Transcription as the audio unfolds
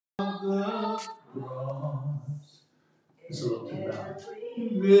the cross. It's a little too loud.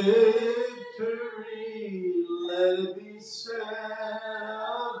 Victory, let it be said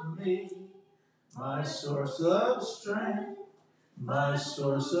of me, my source of strength, my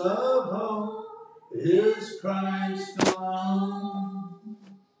source of hope is Christ alone.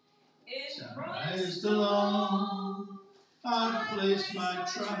 In Christ alone, I place my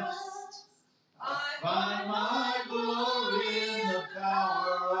trust. I find my glory in the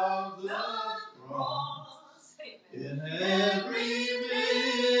power of the cross. In every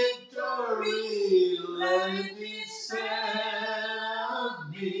victory, let it be said of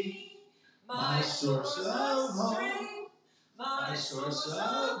me, my source of hope, my source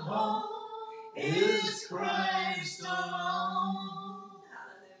of hope is Christ alone.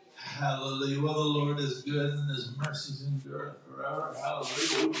 Hallelujah. Well, the Lord is good and His mercies endure forever.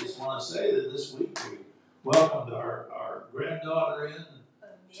 Hallelujah. We just want to say that this week we welcomed our granddaughter in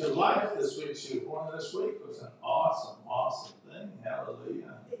to life this week. She was born this week. It was an awesome, awesome thing.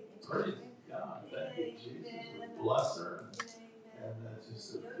 Hallelujah. Praise God. Thank you, Jesus. We bless her. And that's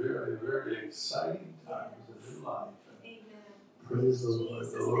just a very, very exciting time as a new life. And praise the Lord.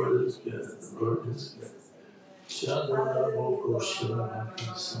 The Lord is good. The Lord is good.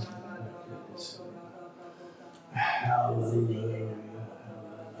 Hallelujah.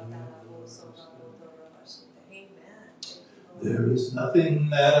 There is nothing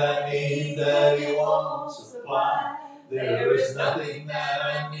that I need that He won't supply. There is nothing that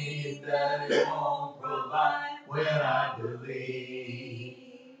I need that He won't provide. When I believe,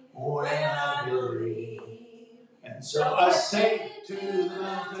 when I believe. And so I say to the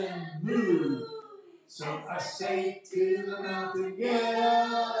mountain, move. So I say to the mountain, get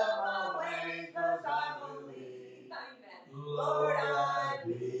out of my way, 'cause I believe. Lord, I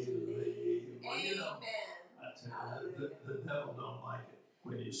believe. Well, you know, I tell you, the devil don't like it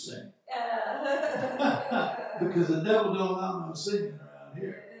when you sing. Because the devil don't allow no singing around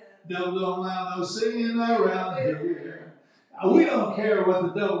here. The devil don't allow no singing around here. We don't care what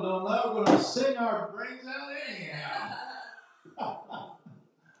the devil don't allow. We're going to sing our brains out anyhow.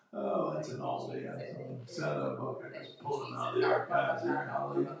 Oh, that's an all-day anthem. Set up, okay, just pulling out the archives here.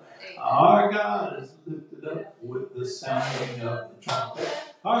 Hallelujah. Our God is lifted up with the sounding of the trumpet.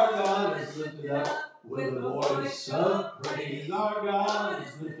 Our God is lifted up with the voice of praise. Our God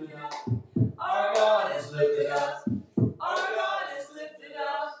is lifted up. Our God is lifted up. Our God is lifted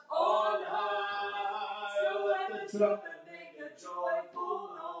up on high. So let the trumpet make a joyful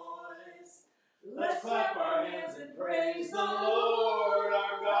noise. Let's clap our hands and praise the Lord.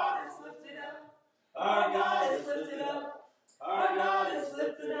 Our God is lifted up. Our God is lifted up. Our God is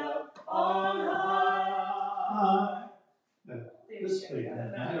lifted up on high. This page,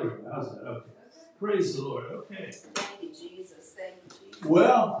 how's that? Okay. Praise the Lord. Okay. Thank you, Jesus. Thank you, Jesus.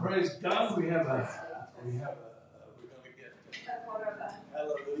 Well, praise God. We're going to get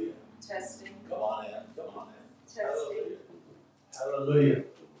hallelujah. Testing. Come on in. Testing. Hallelujah.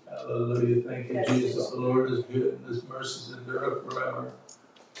 Hallelujah. Thank you, Jesus. The Lord is good and His mercies endure forever.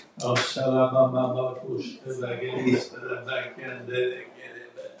 Oh, hallelujah.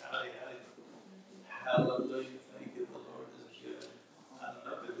 Thank you. The Lord is good. I don't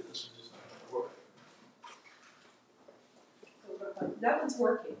know, maybe this one just not going to work. That one's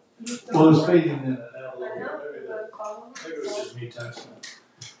working. Well, it's fading in and out a little bit. Maybe it was just me touching it.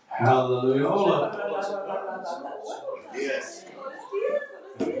 Hallelujah. Hold up. Yes.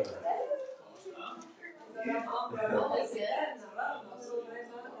 We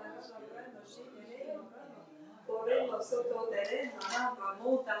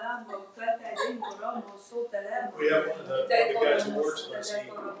have one of the guys who works with us. He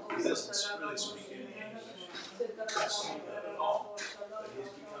doesn't really speak any English. Not speak that at all. But he's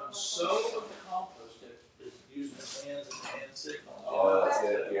become so accomplished at using his hands and hand signals. Oh, that's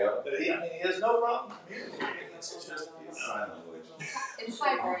it, yeah. But he has no problem communicating. It's just sign language. It's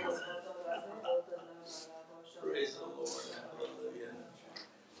vibrating. Praise the Lord. Hallelujah.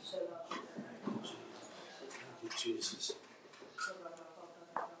 Thank you, Jesus.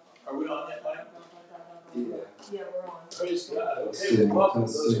 Are we on yet, Mike? Yeah, we're on. Praise God. Okay, welcome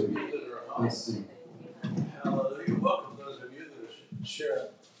those of you that are on. Hallelujah. Welcome those of you that are sharing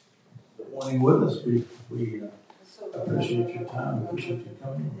the morning with us. We appreciate your time. We appreciate you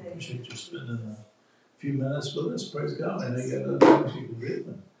coming. We appreciate you spending a few minutes with us. Praise God. And they got other things you can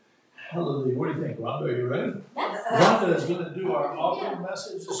do. Hallelujah. What do you think, Rhonda? Are you ready? Yes. Rhonda is going to do our offering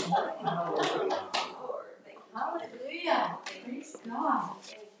message this morning. Hallelujah. Hallelujah. Praise God.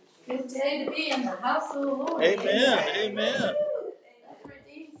 Good day to be in the house of the Lord. Amen. Amen. Let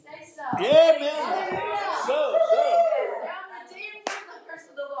redeemed say so. Amen. Hallelujah. So. I'm redeemed from the curse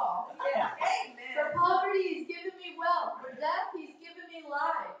of the law.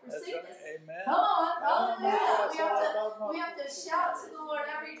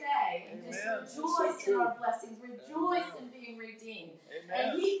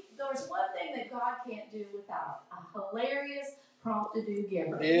 And there's one thing that God can't do without: a hilarious, prompt-to-do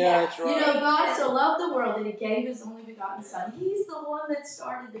giver. Yeah, that's right. You know, God so loved the world that He gave His only begotten Son. He's the one that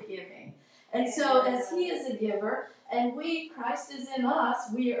started the giving. And so as He is a giver, and Christ is in us,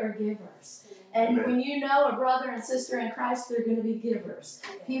 we are givers. And when you know a brother and sister in Christ, they're going to be givers.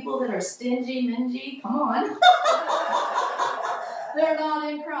 People that are stingy, mingy, come on. They're not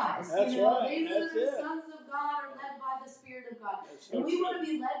in Christ. That's right. These That's are the it. sons of God are led by the Spirit of God. That's so And we true. want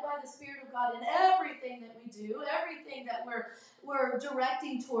to be led by the Spirit of God in everything that we do, everything that we're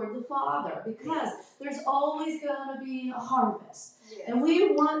directing toward the Father, because there's always going to be a harvest. And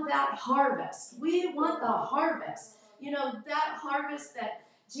we want that harvest. We want the harvest. You know, that harvest that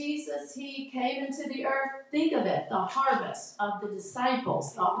Jesus, He came into the earth. Think of it, the harvest of the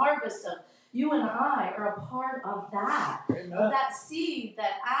disciples, the harvest of you and I are a part of that. Amen. Of that seed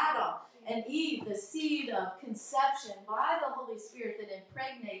that Adam and Eve, the seed of conception by the Holy Spirit that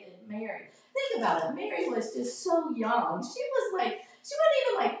impregnated Mary. Think about it. Mary was just so young. She wasn't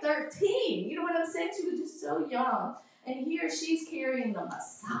even like 13. You know what I'm saying? She was just so young. And here she's carrying the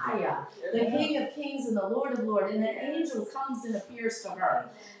Messiah, the King of Kings and the Lord of Lords. And the angel comes and appears to her.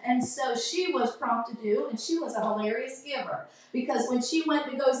 And so she was prompt to do, and she was a hilarious giver. Because when she went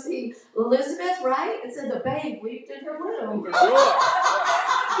to go see Elizabeth, right, it said the babe leaped in her womb. For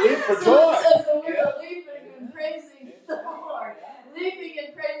sure. Leap for So joy. it says that we're leaping and praising the Lord. Leaping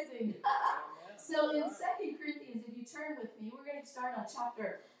and praising. So in 2 Corinthians, if you turn with me, we're going to start on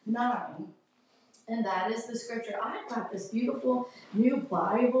chapter 9. And that is the scripture. I've got this beautiful new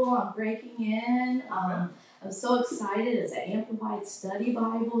Bible I'm breaking in. I'm so excited. It's an Amplified Study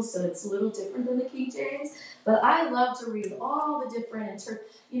Bible, so it's a little different than the King James. But I love to read all the different,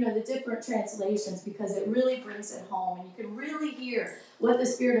 the different translations, because it really brings it home, and you can really hear what the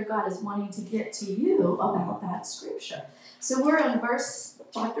Spirit of God is wanting to get to you about that scripture. So we're in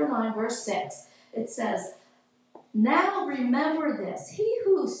chapter 9, verse 6. It says, "Now remember this, he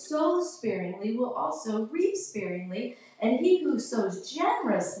who sows sparingly will also reap sparingly, and he who sows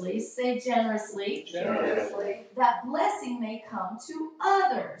generously," say generously, "that blessing may come to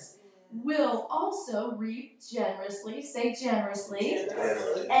others, will also reap generously," say generously,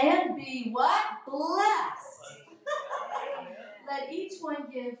 "and be what? Blessed. Let each one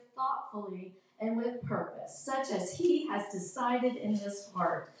give thoughtfully and with purpose, such as he has decided in his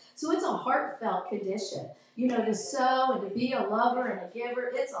heart." So it's a heartfelt condition. You know, to sow and to be a lover and a giver,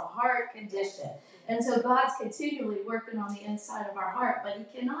 it's a heart condition. And so God's continually working on the inside of our heart, but He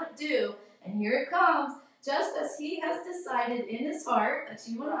cannot do, and here it comes, just as He has decided in His heart, that's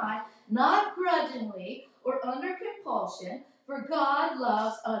you and I, not grudgingly or under compulsion, for God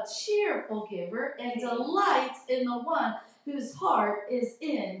loves a cheerful giver and delights in the one whose heart is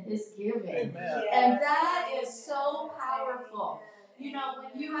in his giving. Amen. And that is so powerful. You know,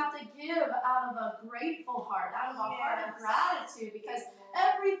 when you have to give out of a grateful heart, out of a heart of gratitude, because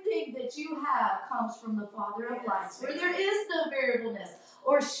everything that you have comes from the Father of lights, where there is no variableness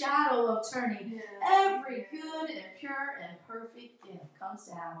or shadow of turning. Every good and pure and perfect gift comes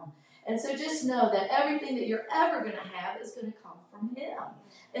down. And so just know that everything that you're ever going to have is going to come from Him.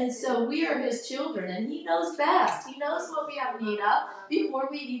 And so we are His children, and He knows best. He knows what we have need of before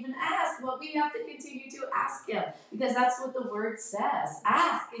we even ask, what we have to continue to ask Him, because that's what the Word says.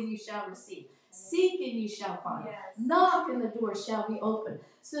 Ask and you shall receive. Seek and you shall find. Knock and the door shall be open.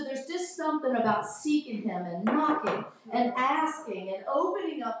 So there's just something about seeking Him and knocking and asking and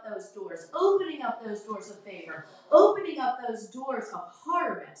opening up those doors of favor, opening up those doors of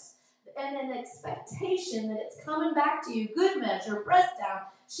harvest, and an expectation that it's coming back to you, good measure, pressed down,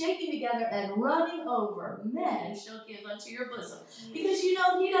 shaking together, and running over. Men shall give unto your bosom. Because you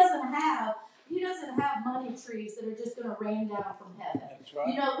know, He doesn't have money trees that are just going to rain down from heaven. That's right.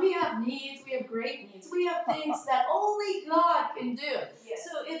 You know, we have needs, we have great needs. We have things that only God can do.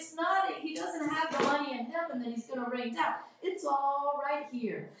 So it's not, He doesn't have the money in heaven that He's going to rain down. It's all right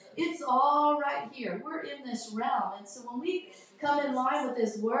here. It's all right here. We're in this realm. And so when we come in line with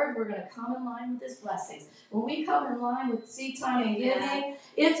His Word, we're going to come in line with His blessings. When we come in line with seed time and giving,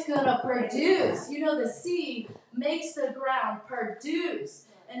 it's going to produce. You know, the seed makes the ground produce.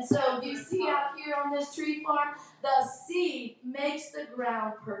 And so you see out here on this tree farm, the seed makes the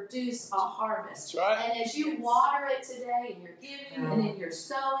ground produce a harvest. That's right. And as you water it today, and you're giving, and in your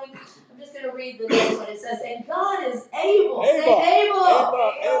sowing, I'm just going to read the next one. It says, "And God is able." Say able.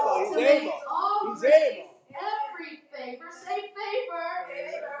 He's To make able. all He's grace, able. every favor. Say favor.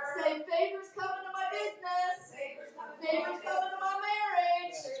 Say favor's coming to my business. Favor's coming to my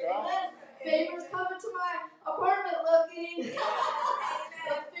marriage. That's right. Favor's coming to my apartment looking.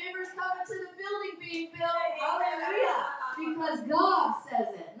 The favor's coming to the building being built. Hallelujah. Because God God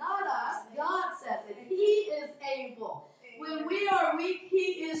says it, not us. God says it. He is able. When we are weak,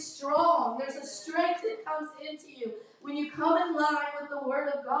 He is strong. There's a strength that comes into you when you come in line with the Word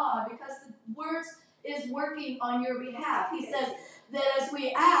of God, because the Word is working on your behalf. He says that as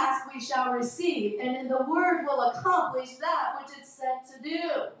we ask, we shall receive, and then the Word will accomplish that which it's sent to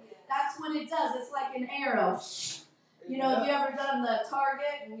do. That's what it does. It's like an arrow. You know, have you ever done the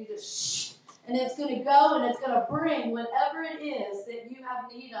target and you just and it's going to go and it's going to bring whatever it is that you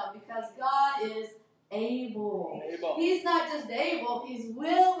have need of, because God is able. He's not just able, He's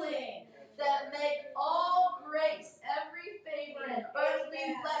willing. That make all grace, every favor, and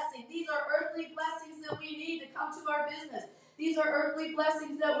earthly blessing. These are earthly blessings that we need to come to our business. These are earthly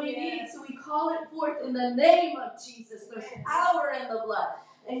blessings that we need, so we call it forth in the name of Jesus. There's power in the blood.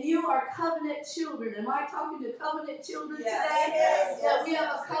 And you are covenant children. Am I talking to covenant children today? That we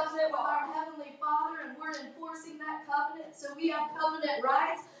have a covenant with our Heavenly Father, and we're enforcing that covenant. So we have covenant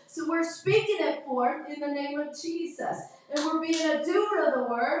rights. So we're speaking it forth in the name of Jesus. And we're being a doer of the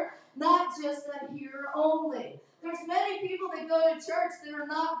word, not just a hearer only. There's many people that go to church that are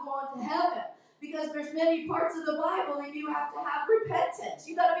not going to heaven, because there's many parts of the Bible that you have to have repentance.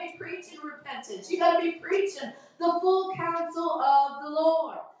 You got to be preaching repentance. You got to be preaching the full counsel of the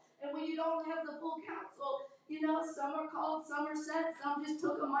Lord. And when you don't have the full counsel, you know, some are called, some are sent, some just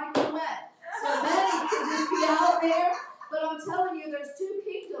took a mic and went. So many can just be out there. But I'm telling you, there's two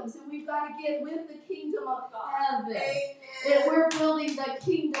kingdoms, and we've got to get with the kingdom of heaven. And we're building the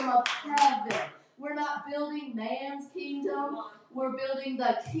kingdom of heaven. We're not building man's kingdom. We're building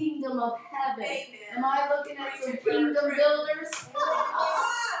the kingdom of heaven. Am I looking at some kingdom builders?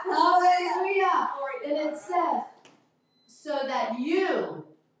 Hallelujah. And it says, so that you,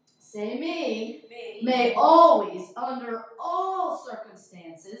 say me, may always, under all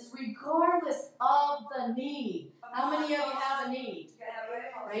circumstances, regardless of the need. How many of you have a need?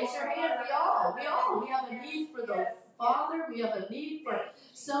 Raise your hand. We have a need for the Father. We have a need for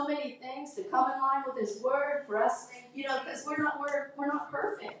so many things to come in line with His Word for us, you know, because we're not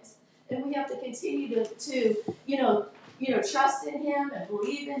perfect, and we have to continue to trust in Him and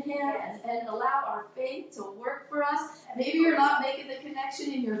believe in Him and allow our faith to work for us. Maybe you're not making the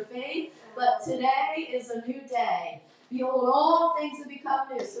connection in your faith, but today is a new day. Behold, all things have become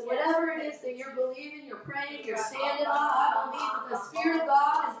new. So whatever it is that you're believing, you're praying, you're standing on, I believe that the Spirit of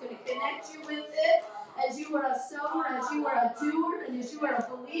God is going to connect you with it as you are a sower, as you are a doer, and as you are a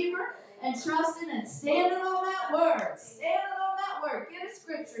believer, and trusting and standing on that word. Standing on that word. Get a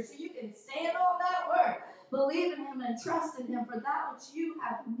scripture so you can stand on that word. Believe in Him and trust in Him for that which you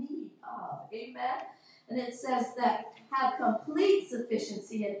have need of. Amen? And it says that have complete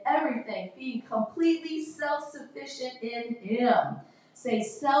sufficiency in everything, being completely self-sufficient in Him. Say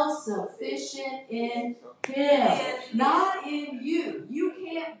self-sufficient in Him, not in you. You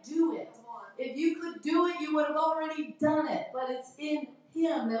can't do it. If you could do it, you would have already done it. But it's in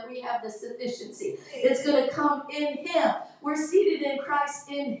Him that we have the sufficiency. It's going to come in Him. We're seated in Christ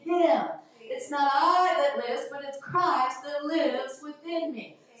in Him. It's not I that lives, but it's Christ that lives within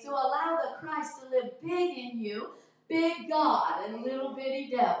me. So allow the Christ to live big in you, big God and little bitty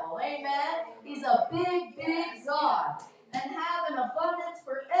devil. Amen? He's a big, big God. And have an abundance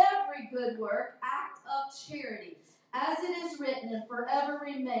for every good work, act of charity, as it is written and forever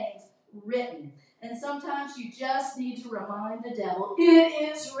remains written. And sometimes you just need to remind the devil,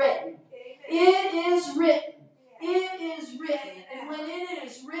 it is written. It is written. It is written. And when it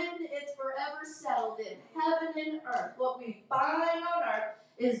is written, it's forever settled in heaven and earth. What we bind on earth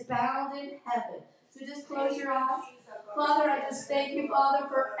is bound in heaven. So just close your eyes. Father, I just thank you, Father,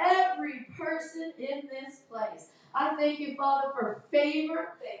 for every person in this place. I thank you, Father, for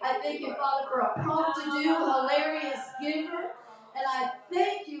favor. I thank you, Father, for a prompt to do, hilarious giver. And I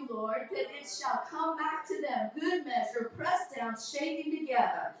thank you, Lord, that it shall come back to them, good measure, pressed down, shaken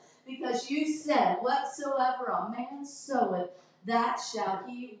together. Because you said, whatsoever a man soweth, that shall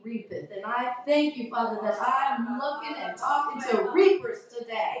he reapeth. And I thank you, Father, that I'm looking and talking to reapers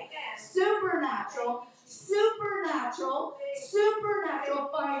today. Supernatural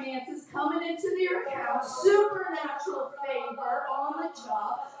finances coming into their account. Supernatural favor on the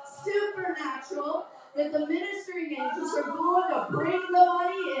job. Supernatural that the ministering angels are going to bring the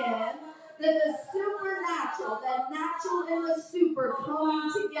money in. That the supernatural, the natural and the super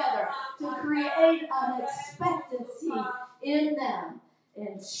coming together to create an expectancy in them.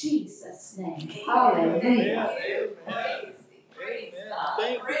 In Jesus' name. Hallelujah. Praise God.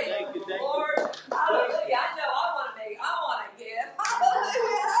 Thank you, Lord. Hallelujah. I want to give.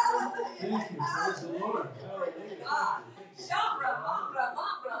 Hallelujah. Thank you. Praise the Lord. Hallelujah.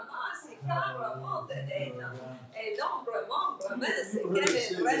 You've heard me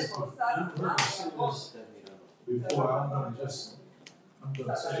say this before. I'm going to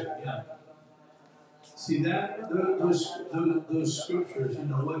say it again. See those scriptures, you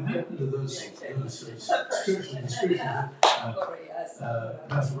know, what happened to those scriptures, the scripture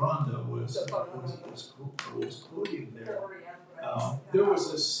Pastor Rhonda was quoting there. There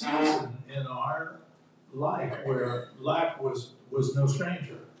was a season in our life where lack was no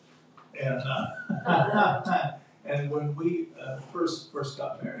stranger. And and when we first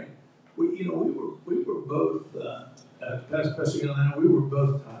got married, we were both Pastor Gill and I, we were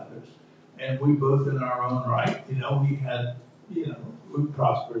both tithers, and we both in our own right, we had, we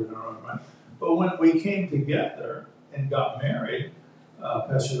prospered in our own right. But when we came together and got married,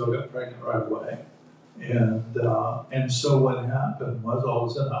 Pastor Gill got pregnant right away, and so what happened was all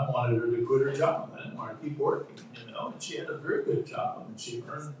of a sudden I wanted her to quit her job. I didn't want her to keep working, and she had a very good job, and she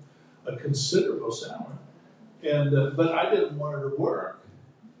earned a considerable salary, and but I didn't want her to work,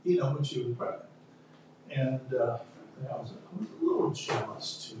 when she was pregnant, and I was a little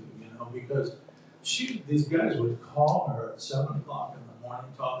jealous too, because these guys would call her at 7 o'clock in the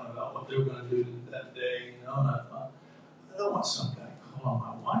morning talking about what they were going to do that day, and I thought, I don't want some guy calling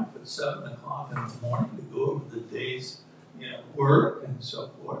my wife at 7 o'clock in the morning to go over the day's, work and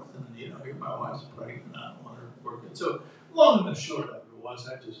so forth, and here my wife's pregnant, I don't want her working. So long and short of it was,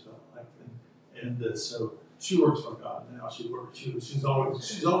 I just felt like, and so she works for God now. She's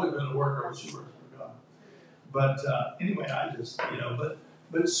always been a worker, but she works for God. But anyway, I just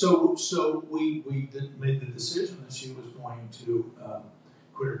but so we made the decision that she was going to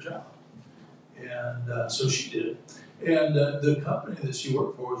quit her job, and so she did. And the company that she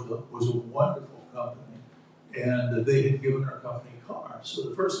worked for was a wonderful company, and they had given her company a car. So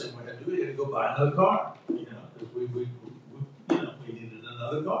the first thing we had to do, we had to go buy another car, because we needed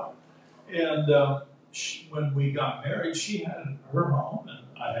another car. And when we got married, she had her home and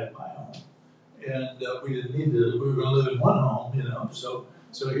I had my home, and we didn't need to. We were going to live in one home, So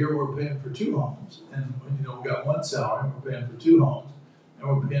here we're paying for two homes, and we got one salary, and we're paying for two homes, and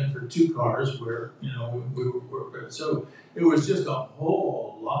we're paying for two cars. Where we were so it was just a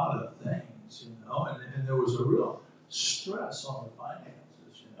whole lot of things, and there was a real stress on the finances,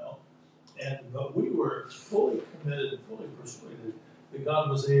 but we were fully committed, fully persuaded that God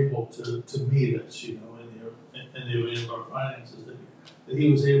was able to meet us, in the area of our finances, that He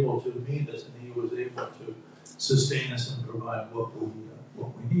was able to meet us, and He was able to sustain us and provide what we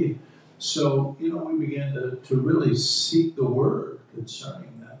need. So, we began to really seek the Word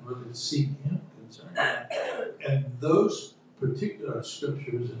concerning that, really seek Him concerning that. And those particular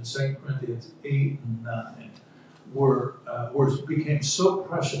scriptures in 2 Corinthians 8 and 9 became so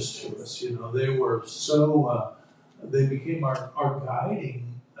precious to us. They were so, they became our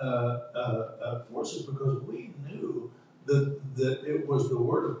guiding forces, because we knew that it was the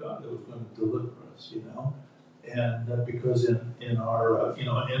Word of God that was going to deliver us, And because in our,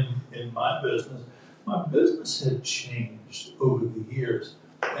 in my business had changed over the years,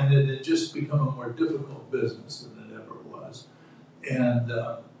 and it had just become a more difficult business than it ever was. And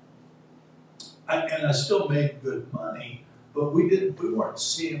I still made good money, but we weren't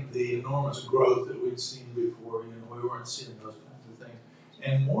seeing the enormous growth that we'd seen before. We weren't seeing those kinds of things.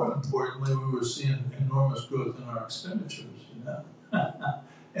 And more importantly, we were seeing enormous growth in our expenditures,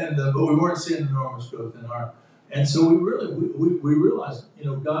 and but we weren't seeing enormous growth in our. And so we realized,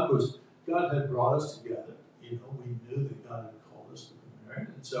 God had brought us together. We knew that God had called us to be married,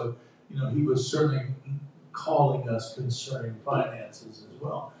 and so He was certainly calling us concerning finances as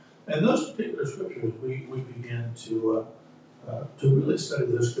well. And those particular scriptures, we began to really study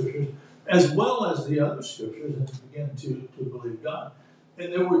those scriptures, as well as the other scriptures, and begin to believe God.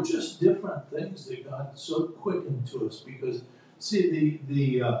 And there were just different things that God so quickened to us, because see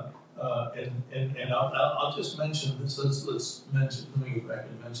and I'll just mention this. Let me go back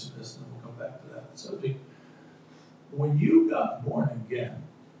and mention this, and then we'll come back to that subject. When you got born again,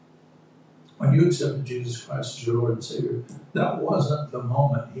 when you accepted Jesus Christ as your Lord and Savior, that wasn't the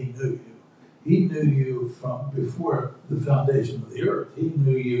moment He knew you. He knew you from before the foundation of the earth. He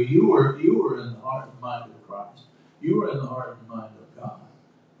knew you. You were in the heart and mind of Christ. You were in the heart and mind of God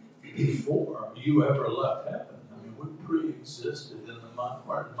before you ever left heaven. We pre-existed in the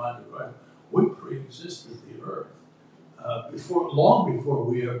heart and mind of Christ. We pre-existed the earth long before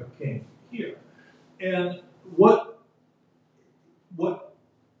we ever came here. And what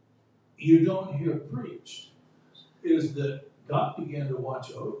you don't hear preached is that God began to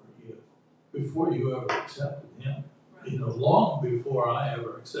watch over you before you ever accepted Him. Long before I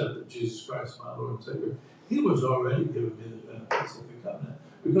ever accepted Jesus Christ, my Lord and Savior, He was already giving me the benefits of the covenant,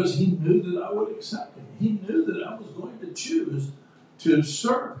 because He knew that I would accept Him. He knew that I was going to choose to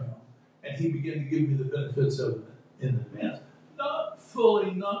serve him. And he began to give me the benefits of it in advance. Not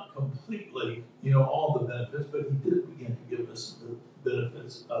fully, not completely, all the benefits, but he did begin to give us the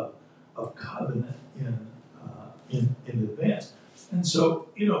benefits of covenant in advance. And so,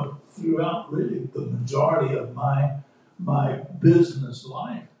 throughout really the majority of my business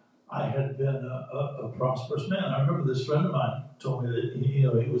life, I had been a prosperous man. I remember this friend of mine told me that he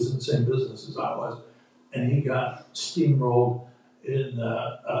was in the same business as I was, and he got steamrolled in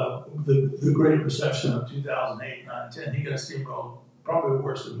the Great Recession of 2008, 9, 10. He got steamrolled probably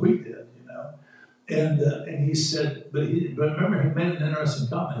worse than we did, And he said, but remember, he made an interesting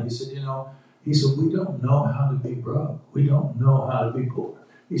comment. He said, we don't know how to be broke. We don't know how to be poor.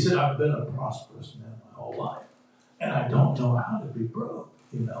 He said, I've been a prosperous man my whole life, and I don't know how to be broke,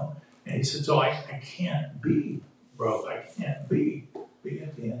 And he said, so I can't be broke. I can't be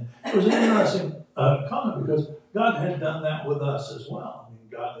empty. And it was an interesting comment because God had done that with us as well. I mean,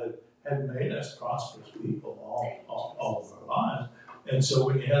 God had made us prosperous people all of our lives. And so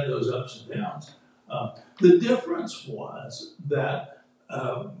when you had those ups and downs, the difference was that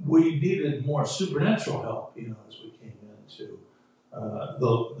we needed more supernatural help, as we came into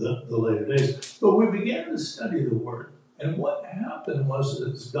the later days. But we began to study the Word. And what happened was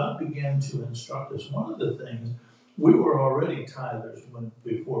that as God began to instruct us, one of the things, we were already tithers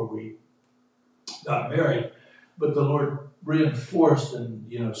before we got married, but the Lord reinforced and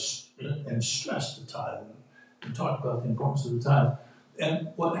stressed the tithe and talked about the importance of the tithe. And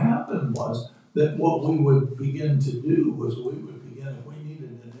what happened was that what we would begin to do was if we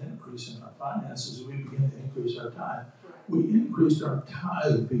needed an increase in our finances, we began to increase our tithe. We increased our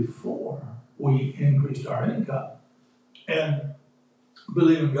tithe before we increased our income. And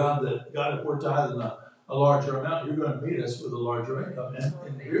believe in God that, God, if we're tithing a larger amount, you're going to meet us with a larger income. And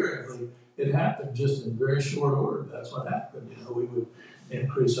invariably, it happened just in very short order. That's what happened. We would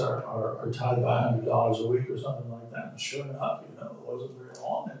increase our tithe by $100 a week or something like that. And sure enough, it wasn't very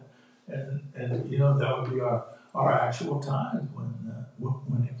long. And that would be our actual tithe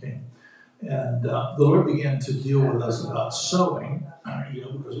when it came. And the Lord began to deal with us about sowing,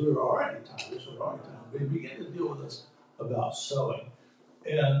 because we were already tithers, but He began to deal with us about sowing.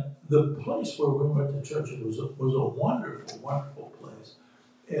 And the place where we went to church, it was a wonderful, wonderful place.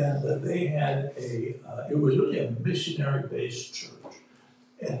 And they had it was really a missionary-based church.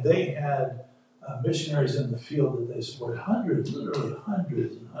 And they had missionaries in the field that they supported, literally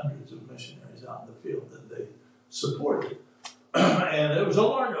hundreds and hundreds of missionaries out in the field that they supported. And it was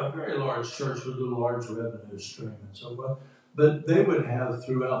a very large church with a large revenue stream and so forth. But they would have,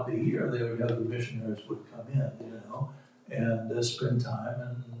 throughout the year, the missionaries would come in, and spend time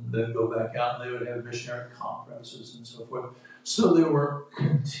and then go back out, and they would have missionary conferences and so forth. So they were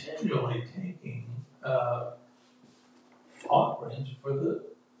continually taking offerings for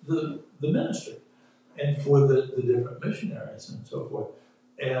the ministry and for the different missionaries and so forth.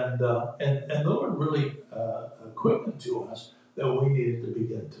 And the Lord really quickened to us that we needed to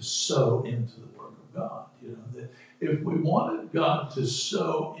begin to sow into the work of God. That if we wanted God to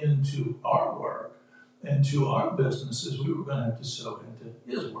sow into our work and to our businesses, we were going to have to sow into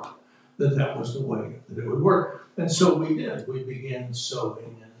His work. That was the way that it would work. And so we did. We began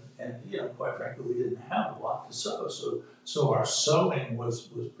sowing, and quite frankly, we didn't have a lot to sow. So our sowing was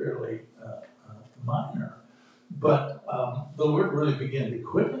fairly minor. But the Lord really began to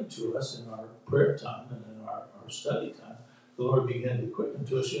quicken to us in our prayer time and in our study time. The Lord began to quicken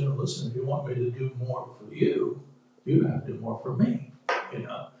to us, listen, if you want me to do more for you, you have to do more for me,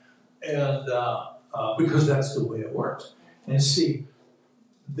 And because that's the way it works. And see,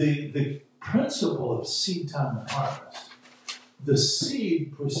 the principle of seed time and harvest, the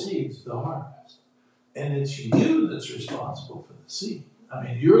seed precedes the harvest. And it's you that's responsible for the seed. I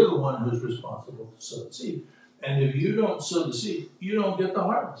mean, you're the one who's responsible to sow the seed. And if you don't sow the seed, you don't get the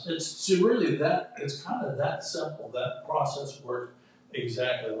harvest. It's kind of that simple. That process works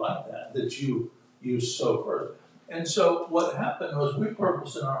exactly like that you sow first. And so what happened was we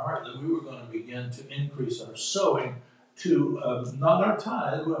purposed in our heart that we were going to begin to increase our sowing to, not our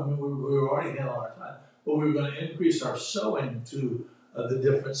tithe, I mean, we were already handling our tithe, but we were going to increase our sowing to the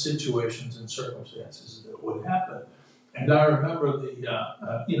different situations and circumstances that would happen. And I remember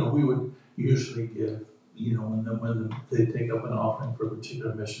we would usually give, when they take up an offering for a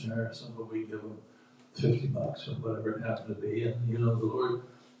particular missionary or something, we give them $50 or whatever it happened to be. And, the Lord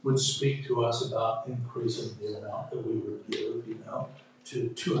would speak to us about increasing the amount that we would give, to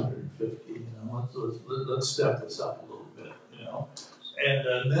 250. Let's step this up a little bit,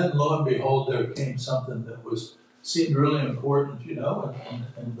 And then, lo and behold, there came something that seemed really important, and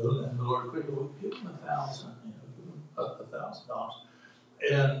the Lord quickly would give them $1,000, $1,000.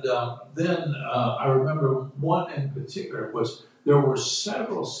 And then I remember one in particular was there were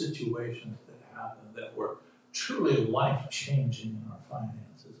several situations that happened that were truly life-changing in our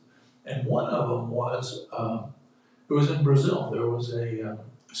finances. And one of them was, it was in Brazil. There was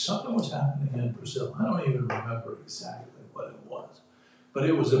something was happening in Brazil. I don't even remember exactly what it was. But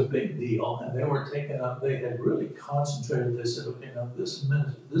it was a big deal, and they were taken up, they had really concentrated, they said, okay, now this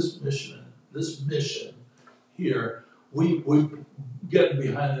mission here, we get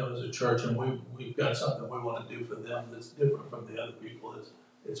behind them as a church, and we've got something we want to do for them that's different from the other people.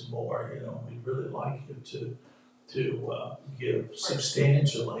 It's more, we'd really like you to give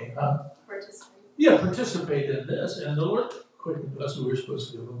substantially. Participate. Yeah, participate in this, and the Lord quickened us, we were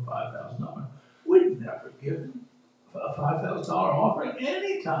supposed to give them $5,000. We'd never given a $5,000 offering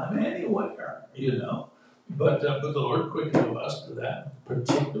anytime, anywhere, But the Lord quickened us to that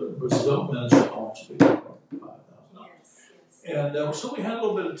particular Brazil ministry also to give $5,000. Yes, yes. And so we had a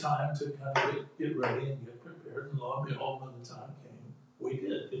little bit of time to kind of get ready and get prepared, and lo and behold, when the time came, we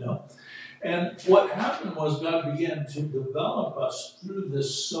did, And what happened was God began to develop us through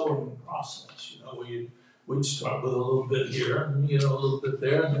this sowing process. We'd start with a little bit here, and a little bit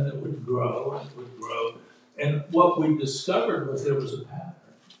there, and then it would grow, and it would grow. And what we discovered was there was a pattern,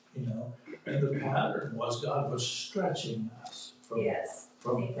 and the pattern was God was stretching us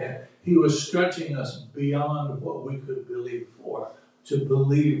from there. He was stretching us beyond what we could believe for, to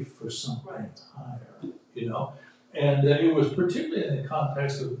believe for something higher, And it was particularly in the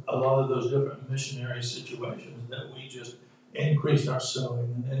context of a lot of those different missionary situations that we just increased our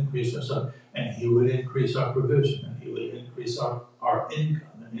sowing and increased our sowing, and He would increase our provision, and He would increase our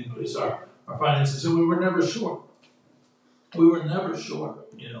income and increase our finances, and we were never short. We were never short.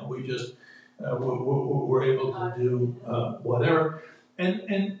 We just were able to do whatever. And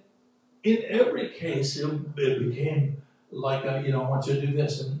in every case, it became like, I want you to do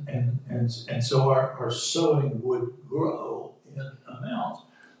this. And so our sowing would grow in amounts,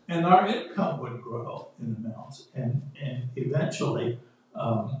 and our income would grow in amounts. And eventually,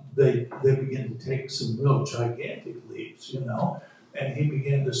 they began to take some real gigantic leaps, And He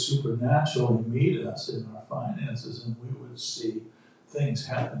began to supernaturally meet us in our finances, and we would see things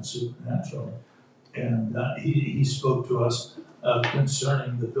happen supernaturally. And he spoke to us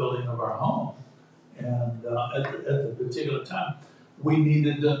concerning the building of our home. And at the particular time, we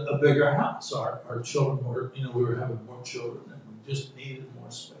needed a bigger house. Our children were, we were having more children, and we just needed more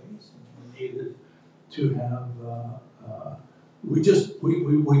space. And we needed to have, we decided we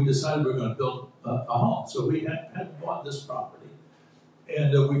were going to build a home. So we had bought this property.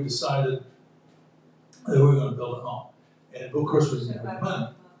 And we decided that we were going to build a home. And of course, we didn't have any money.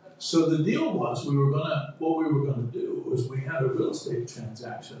 So the deal was what we were going to do was we had a real estate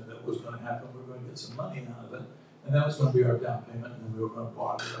transaction that was going to happen. We were going to get some money out of it. And that was going to be our down payment. And we were going to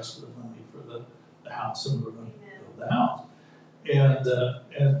borrow the rest of the money for the house. And we were going to build the house.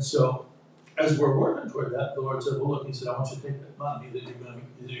 And so as we're working toward that, the Lord said, well, look, He said, I want you to take that money that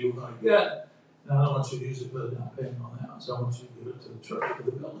you're going to get. And I don't want you to use it for the down payment on the house. I want you to give it to the church for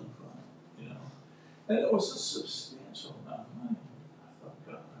the building fund, And it was a substantial amount of money. I thought,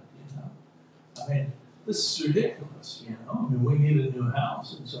 God, I mean, this is ridiculous, I mean, we need a new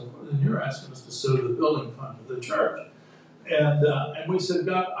house and so forth. And you're asking us to sow to the building fund of the church. And we said,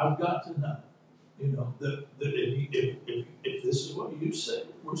 God, I've got to know, that if this is what you said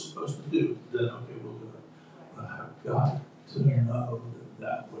we're supposed to do, then okay, we'll do it. But I've got to know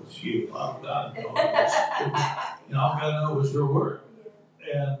that was you. I've got to know it was, I've got to know it was your word.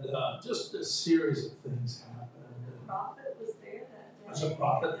 And just a series of things happened. The prophet was there that day. There's a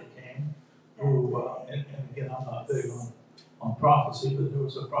prophet that came who, and again, I'm not big on prophecy, but there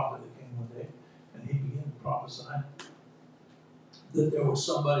was a prophet that came one day, and he began to prophesy that there was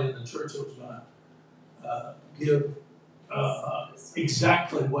somebody in the church that was going to give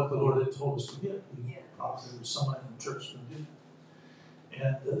exactly what the Lord had told us to give. He prophesied there was somebody in the church going to do that.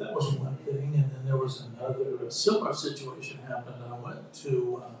 And that was one thing, and then there was a similar situation happened. I went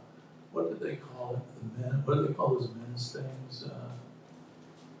to, what did they call it? What do they call those men's things?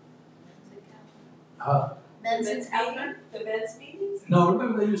 Men's encounter? The men's meetings? No,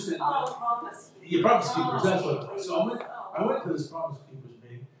 remember they used to. Oh, Promise Keepers. Yeah, Promise Keepers, that's what it was. So I went to this Promise Keepers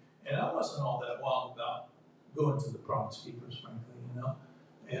meeting, and I wasn't all that wild about going to the Promise Keepers, frankly,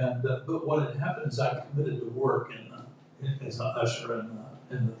 And but what had happened is I committed to work as an usher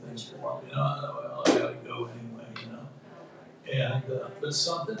in the things for me. I gotta go anyway, And but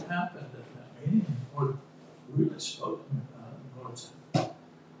something happened at that meeting, and the Lord really spoke to me about it. And the Lord said,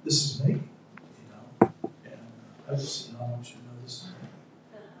 "This is me," And I just said, "I want you to know this is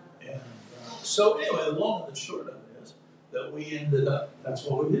me." And so anyway, the long and the short of it is, that we ended up, that's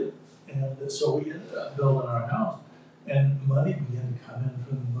what we did. And so we ended up building our house. And money began to come in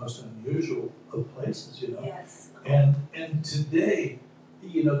from the most unusual of places, you know. Yes. And today,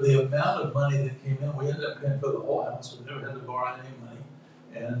 you know, the amount of money that came in, we ended up paying for the whole house. We never had to borrow any money,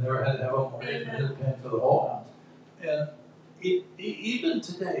 and never had to have a mortgage. We ended up paying for the whole house. And even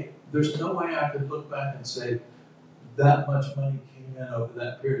today, there's no way I could look back and say that much money came in over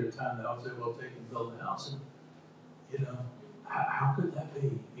that period of time that I was able to take and build a house. And you know, how could that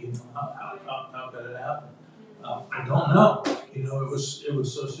be? You know, how could it happen? I don't know. You know, it was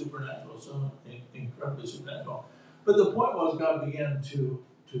so supernatural, so incredibly supernatural. But the point was, God began to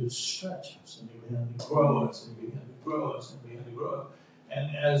stretch us, and He began to grow us, and He began to grow us, and began to grow us.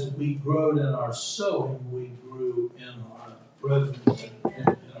 And as we grew in our sowing, we grew in our revenue, in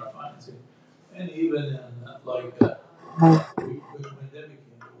our financing, and even in when Debbie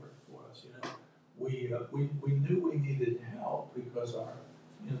came to work for us, you know, we knew we needed help because our,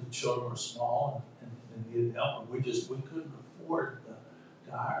 you know, the children were small and needed help, and we couldn't afford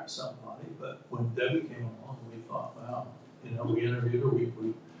to hire somebody. But when Debbie came along, we thought, wow, you know, we interviewed her, we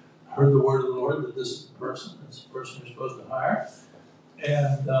heard the word of the Lord that this is the person you're supposed to hire,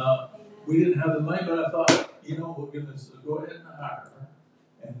 and we didn't have the money, but I thought, you know, we're going to go ahead and hire her,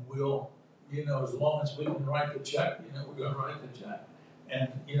 and we'll, you know, as long as we can write the check, you know, we're going to write the check. And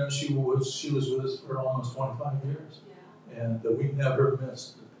you know, she was with us for almost 25 years, Yeah. and we never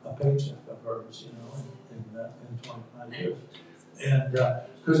missed a paycheck of hers, you know, in 25 years. And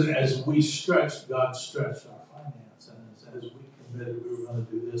because as we stretched, God stretched our finance, and as we committed, we were going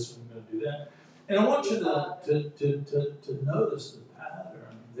to do this, we were going to do that. And I want you to notice the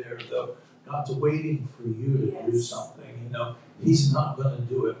pattern there, though. God's waiting for you to do something. You know, He's not going to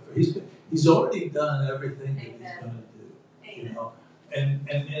do it. He's already done everything that He's going to do. You know, and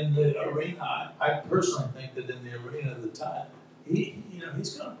in the arena, I personally think that in the arena of the time, He's going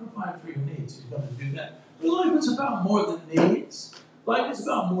to provide for your needs. He's going to do that. But life is about more than needs. Life is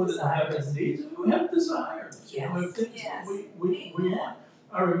about more than having needs. We have desires. You know, we have things that we want.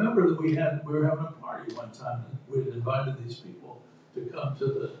 I remember that we were having a party one time, and we had invited these people to come to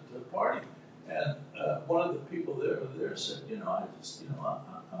the party. And one of the people there said, you know,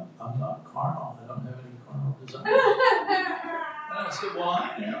 I'm not carnal. I don't have any carnal desires. And I said, well, I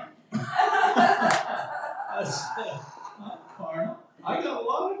am. I said, I'm carnal. I got a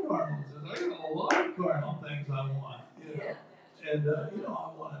lot of carnal desires. I got a lot of carnal things I want. You know, and you know,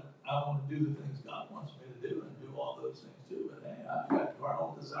 I want to do the things God wants me to do and do all those things too. But hey, I've got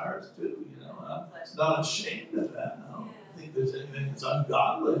carnal desires too. You know, and I'm not ashamed of that. I don't think there's anything that's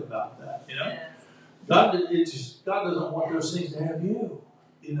ungodly about that. You know, God doesn't want those things to have you.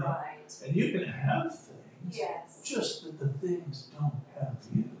 You know, and you can have things, just that the things don't have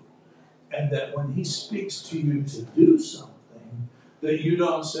you. And that when He speaks to you to do something, that you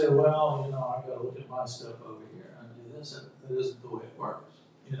don't say, well, you know, I got to look at my stuff over here and do this. That isn't the way it works.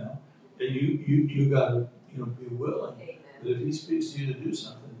 You know, and you got to, you know, be willing that if He speaks to you to do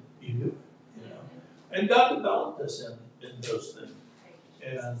something, you do it. You know, and God developed us in those things.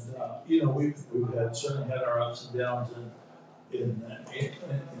 And you know, we've certainly had our ups and downs in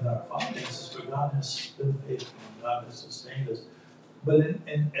our finances, but God has been faithful and God has sustained us. But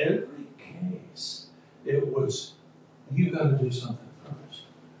in every case, it was, you got to do something first.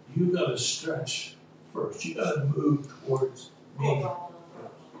 You got to stretch first. You got to move towards me.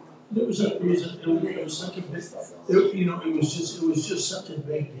 It was such a big, it was just such a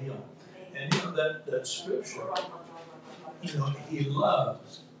big deal. And you know that scripture, you know, He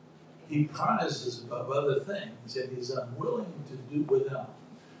loves, He prizes above other things, and He's unwilling to do without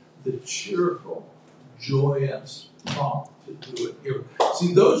the cheerful, joyous, prompt to do it here.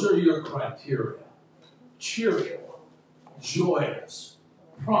 See, those are your criteria. Cheerful, joyous,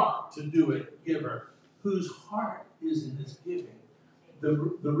 prompt to do it giver, whose heart is in His giving.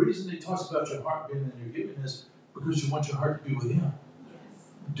 The reason He talks about your heart being in your giving is because you want your heart to be with Him.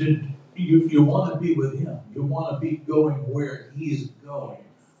 You want to be with Him. You want to be going where He's going.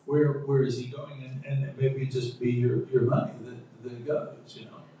 Where is He going? And it maybe just be your money that goes, you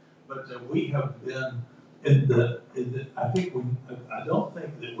know. But we have been in the I don't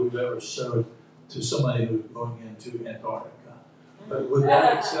think that we've ever sowed to somebody who's going into Antarctica. But with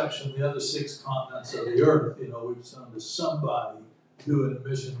that exception, the other 6 continents of the earth, you know, we've sown to somebody doing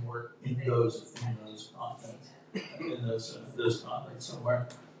mission work in those continents, in those continents somewhere.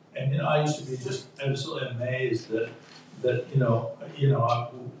 And you know, I used to be just absolutely amazed that you know,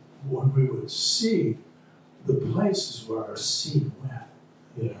 when we would see the places where our seed went,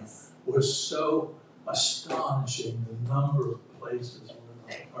 you know, was so astonishing. The number of places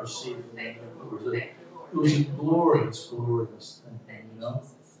where our seed went. It was a glorious, glorious thing, you know.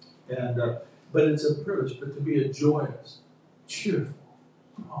 And but it's a privilege, but to be a joyous, cheerful,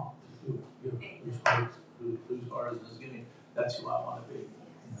 oh, to do it. Whose heart is giving. That's who I want to be. You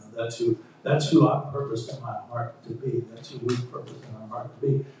know, that's who I purposed in my heart to be. That's who we purposed in our heart to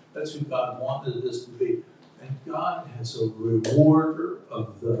be. That's who God wanted us to be. And God is a rewarder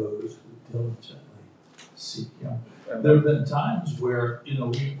of those who diligently seek Him. There have been times where, you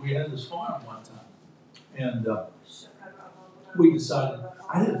know, we had this farm one time, and we decided,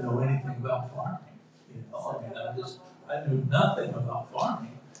 I didn't know anything about farming. You know, I mean, I knew nothing about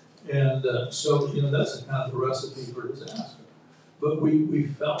farming. And so, you know, that's the kind of the recipe for disaster. But we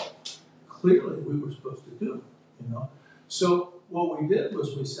felt clearly we were supposed to do it, you know. So what we did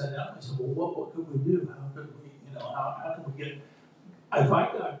was we sat down and we said, well, what could we do? How could we, you know, how can we get, if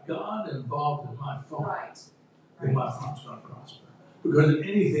I got God involved in my farm, then my farm's going to prosper. Because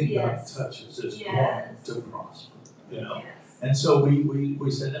anything God touches is going to prosper, you know. And so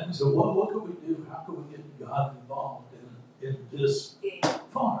we sat down and said, well, what could we do? How could we get God involved in this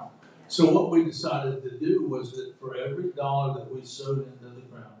farm? So what we decided to do was that for every dollar that we sowed into the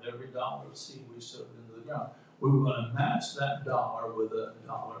ground, every dollar of seed we sowed into the ground, we were going to match that dollar with a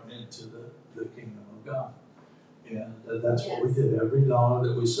dollar into the kingdom of God. And that's what we did. Every dollar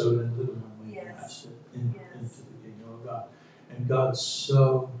that we sowed into the ground, we matched it into the kingdom of God. And God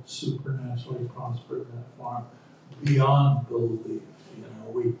so supernaturally prospered that farm beyond belief. You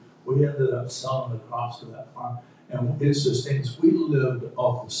know, we ended up selling the crops to that farm. And it sustains. We lived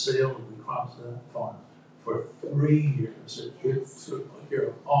off the sale of the crops of that farm for 3 years. It took care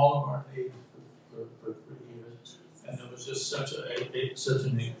of all of our needs for 3 years. And it was just such an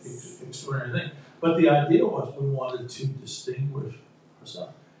extraordinary thing. But the idea was we wanted to distinguish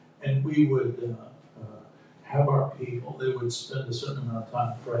ourselves. And we would have our people, they would spend a certain amount of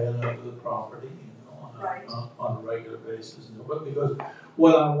time praying over the property, you know, on a regular basis. But because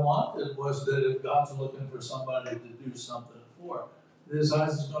what I wanted was that if God's looking for somebody to do something for, His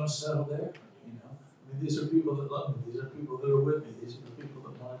eyes is going to settle there. You know, I mean, these are people that love me. These are people that are with me. These are the people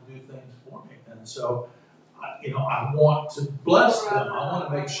that want to do things for me. And so, you know, I want to bless them. I want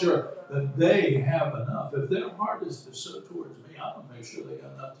to make sure that they have enough. If their heart is to sow towards me, I want to make sure they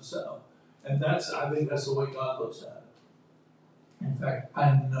got enough to sow. And I think that's the way God looks at it. In fact,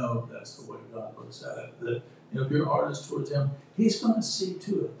 I know that's the way God looks at it. That, you know, if your heart is towards Him, He's going to see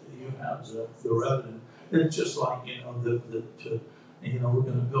to it that you have the revenue. It's just like, you know, you know, we're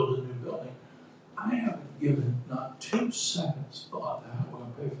going to build a new building. I haven't given not 2 seconds thought to how we're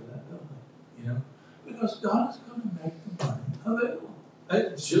going to pay for that building, you know, because God is going to make the money available.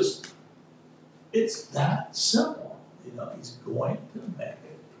 It's that simple. You know, He's going to make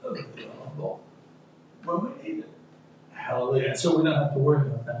it available when we need it. Hallelujah. So we don't have to worry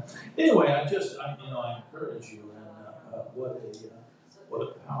about that. Anyway, I encourage you, and what a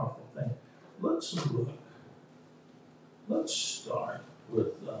powerful thing. Let's look. Let's start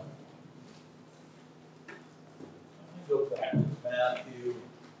with. Let me go back to Matthew.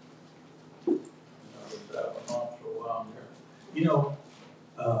 I've been on for a while here. You know,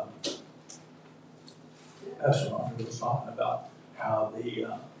 Pastor Ron was talking about how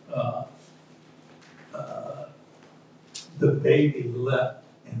the baby leapt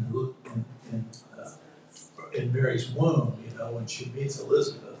in Mary's womb, you know, when she meets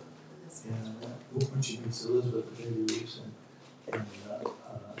Elizabeth. And when she meets Elizabeth, the baby leaps,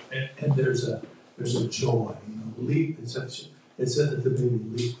 and there's a joy, you know, leap. It said that the baby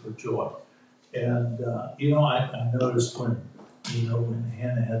leaped for joy. And you know, I noticed when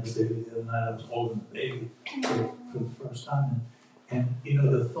Hannah had the baby the other night, I was holding the baby for the first time, and you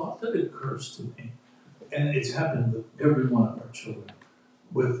know, the thought that occurs to me, and it's happened with every one of our children,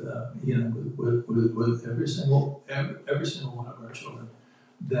 with every single one of our children,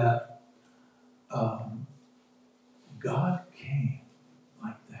 that God came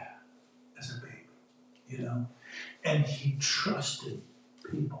like that as a baby, you know, and He trusted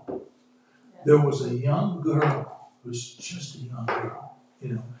people. There was a young girl who was just a young girl, you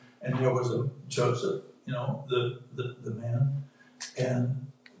know, and there was a Joseph, you know, the man, and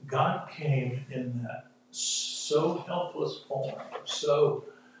God came in that so helpless form, so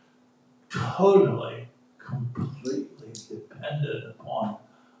totally, completely dependent upon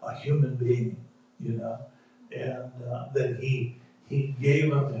a human being, you know, and that he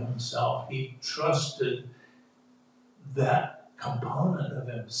gave of Himself. He trusted that component of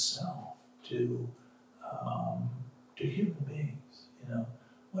Himself to human beings, you know.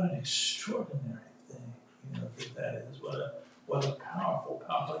 What an extraordinary thing, you know, that is. What a powerful,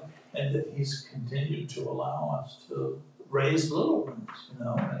 and that He's continued to allow us to raise little ones, you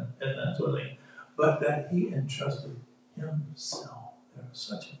know, and that sort of thing. but that he entrusted himself. There was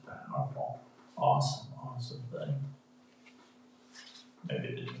such a powerful, awesome thing. Maybe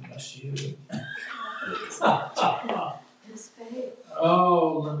it didn't miss you. His faith.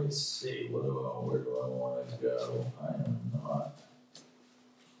 Oh, let me see. Where do I want to go? I am not.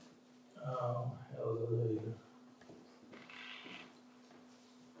 Oh, hallelujah.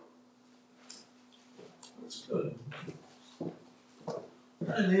 Let's go.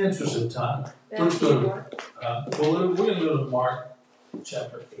 In the interest of time, let's go to, we're going to go to Mark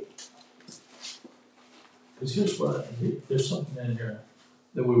chapter 8. Because here's what, there's something in here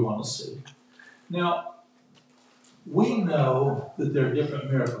that we want to see. Now, we know that there are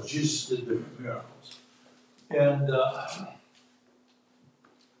different miracles. Jesus did different miracles. And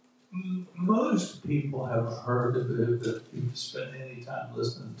most people have heard of it, if you've spent any time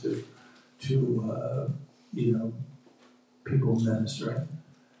listening to people ministering.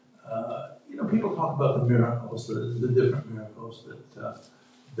 People talk about the miracles, the different miracles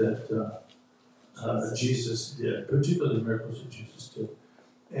that Jesus did, particularly the miracles that Jesus did.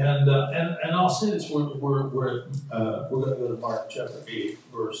 And I'll say this: we're going to go to Mark chapter 8,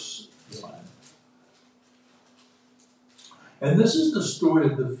 verse 1. And this is the story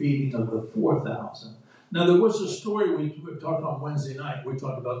of the feeding of the 4,000. Now, there was a story we talked on Wednesday night. We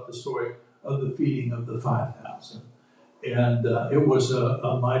talked about the story of the feeding of the 5,000. And it was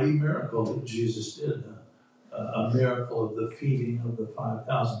a mighty miracle that Jesus did, a miracle of the feeding of the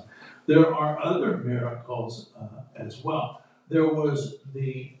 5,000. There are other miracles as well. There was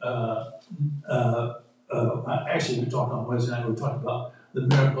actually we talked on Wednesday night, we talked about the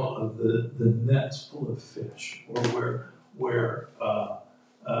miracle of the nets full of fish, or where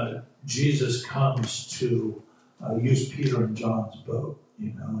Jesus comes to use Peter and John's boat,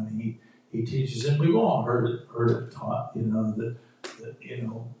 and he teaches, and we've all heard it taught, that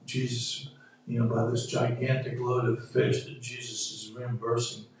Jesus, by this gigantic load of fish, that Jesus is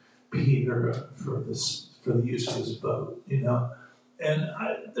reimbursing Peter for the use of his boat, and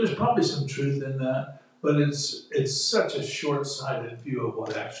there's probably some truth in that, but it's such a short-sighted view of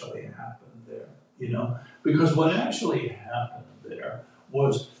what actually happened there, because what actually happened there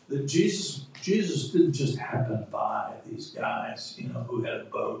was that Jesus didn't just happen by these guys, who had a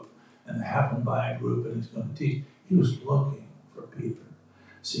boat, and happened by a group, and he's going to teach. He was looking for Peter.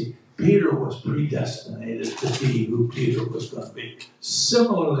 See, Peter was predestinated to be who Peter was going to be.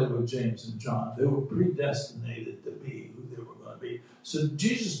 Similarly with James and John, they were predestinated to be who they were going to be. So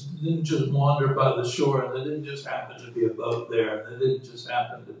Jesus didn't just wander by the shore, and there didn't just happen to be a boat there, and there didn't just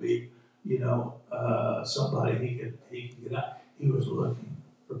happen to be, somebody he could get out. He was looking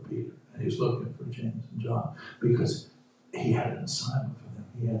for Peter, and he was looking for James and John, because he had an assignment for them.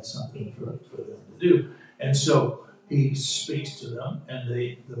 He had something for them to do. And so he speaks to them, and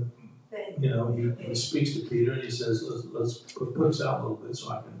he speaks to Peter, and he says, let's put us out a little bit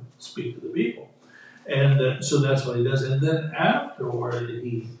so I can speak to the people. And so that's what he does. And then afterward,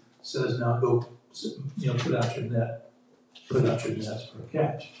 he says, now go, put out your nets for a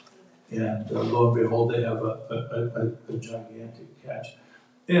catch. And lo and behold, they have a gigantic catch.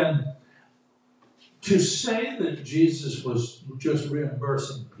 And to say that Jesus was just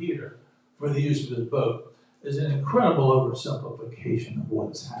reimbursing Peter for the use of his boat is an incredible oversimplification of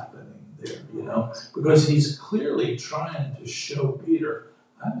what's happening there, because he's clearly trying to show Peter,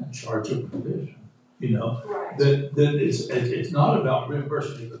 I'm in charge of provision, Right. that it's not about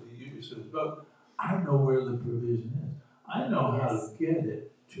reimbursing for the use of his boat. I know where the provision is. I know how to get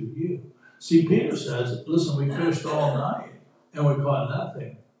it to you. See, Peter says, listen, we fished all night and we caught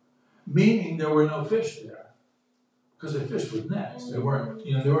nothing. Meaning there were no fish there, because they fished with nets. They weren't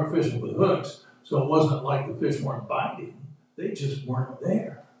fishing with hooks, so it wasn't like the fish weren't biting. They just weren't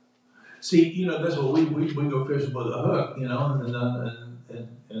there. See, that's what we go fishing with a hook, and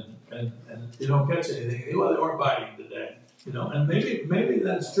you don't catch anything. Well, they weren't biting today, and maybe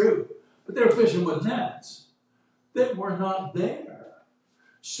that's true, but they're fishing with nets that were not there.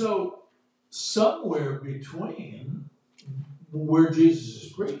 So somewhere between where Jesus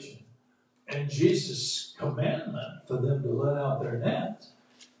is preaching and Jesus' commandment for them to let out their nets,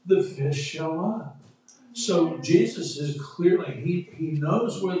 the fish show up. So Jesus is clearly, he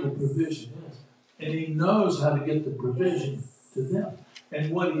knows where the provision is, and he knows how to get the provision to them.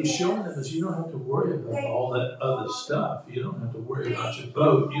 And what he's showing them is you don't have to worry about all that other stuff. You don't have to worry about your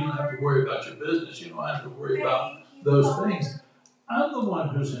boat. You don't have to worry about your business. You don't have to worry about those things. I'm the one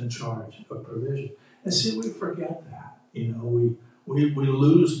who's in charge of provision. And see, we forget that. We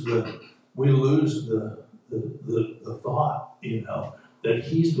lose the thought, that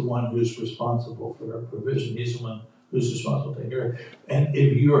he's the one who's responsible for our provision. He's the one who's responsible to take care of it. And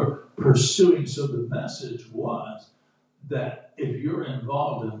if you're pursuing, so the message was that if you're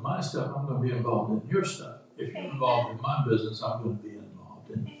involved in my stuff, I'm going to be involved in your stuff. If you're involved in my business, I'm going to be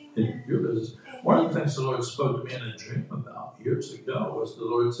involved in your business. One of the things the Lord spoke to me in a dream about years ago was the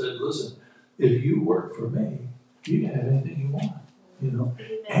Lord said, listen, if you work for me, you can have anything you want. You know,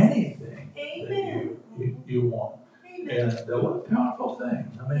 anything that you want. And what a powerful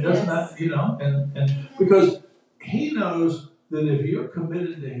thing. I mean, doesn't that, you know, and because he knows that if you're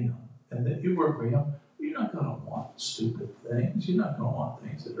committed to him and that you work for him, you're not going to want stupid things. You're not going to want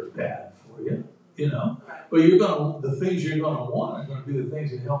things that are bad for you, you know. But the things you're going to want are going to be the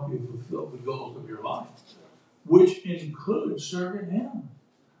things that help you fulfill the goals of your life, which include serving him,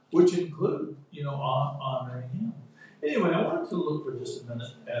 which include, you know, honoring him. Anyway, I wanted to look for just a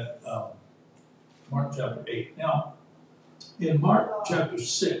minute at Mark chapter 8. Now, in Mark chapter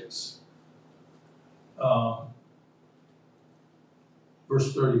 6,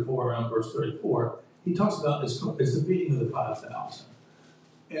 verse 34, around verse 34, he talks about it's the feeding of the 5,000.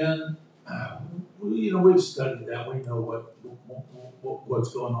 And, you know, we've studied that. We know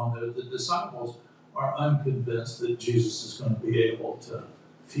what's going on there. The disciples are unconvinced that Jesus is going to be able to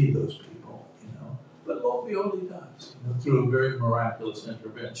feed those people, you know. But lo and behold, he does, you know, through a very miraculous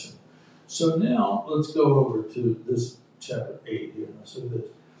intervention. So now let's go over to this chapter 8 here. Let's look at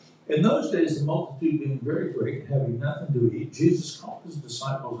this. In those days, the multitude being very great, having nothing to eat, Jesus called his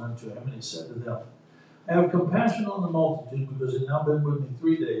disciples unto him, and he said to them, I have compassion on the multitude, because they have now been with me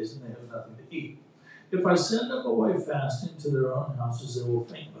 3 days, and they have nothing to eat. If I send them away fasting to their own houses, they will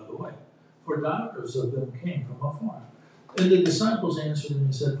faint by the way. For divers of them came from afar. And the disciples answered him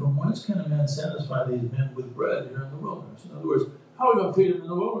and said, from whence can a man satisfy these men with bread here in the wilderness? In other words, how are we going to feed them in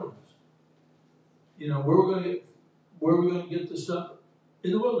the wilderness? You know, where are we going to get the stuff?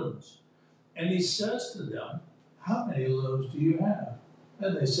 In the wilderness. And he says to them, how many loaves do you have?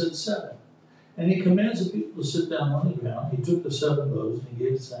 And they said 7. And he commands the people to sit down on the ground. He took the 7 loaves, and he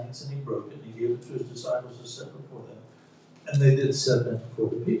gave thanks, and he broke it, and he gave it to his disciples to set before them. And they did set them before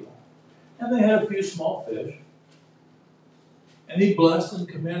the people. And they had a few small fish. And he blessed and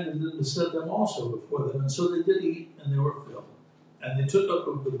commanded them to set them also before them. And so they did eat, and they were filled. And they took up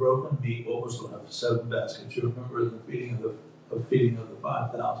of the broken meat what was left, 7 baskets. You remember in the feeding of the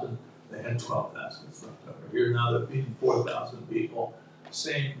 5,000, they had 12 baskets left over. Here now they're feeding 4,000 people,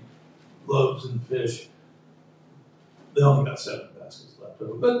 same loaves and fish. They only got 7 baskets left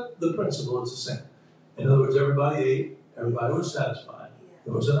over, but the principle is the same. In other words, everybody ate, everybody was satisfied,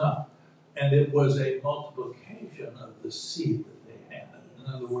 there was enough. And it was a multiplication of the seed that they had.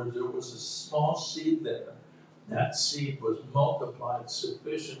 In other words, there was a small seed there. That seed was multiplied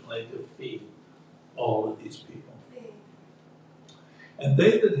sufficiently to feed all of these people. And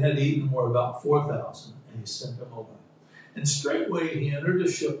they that had eaten were about 4,000, and he sent them away. And straightway he entered a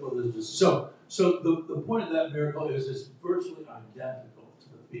ship with his disciples. So the point of that miracle is it's virtually identical to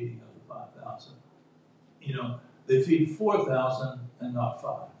the feeding of the 5,000. You know, they feed 4,000 and not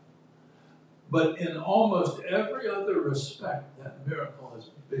 5. But in almost every other respect, that miracle is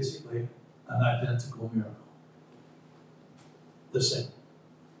basically an identical miracle. The same.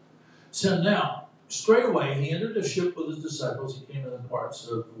 So now, straight away, he entered a ship with his disciples. He came in the parts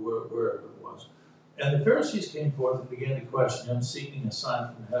of wherever it was. And the Pharisees came forth and began to question him, seeking a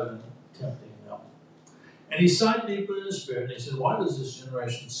sign from heaven, tempting him. And he sighed deeply in his spirit, and he said, why does this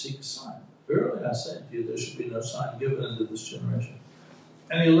generation seek a sign? Verily I say to you, there should be no sign given unto this generation.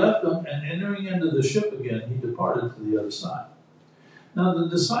 And he left them, and entering into the ship again, he departed to the other side. Now the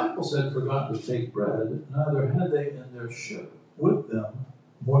disciples had forgotten to take bread, neither had they in their ship with them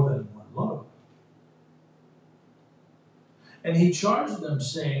more than 1 loaf. And he charged them,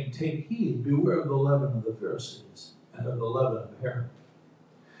 saying, take heed, beware of the leaven of the Pharisees, and of the leaven of Herod.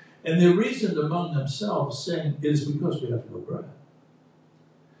 And they reasoned among themselves, saying, it is because we have no bread.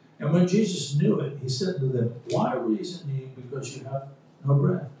 And when Jesus knew it, he said to them, why reason ye because you have no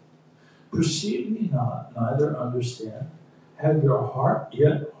bread? Perceive ye not, neither understand? Have your heart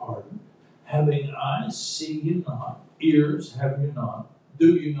yet hardened? Having eyes, see ye not? Ears, have you not?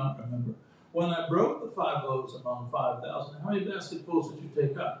 Do you not remember? When I broke the 5 loaves among 5,000, how many basketfuls did you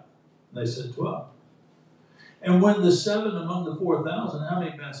take up? And they said 12. And when the 7 among the 4,000, how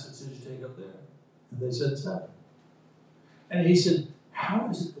many baskets did you take up there? And they said 7. And he said, how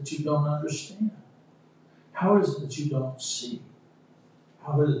is it that you don't understand? How is it that you don't see?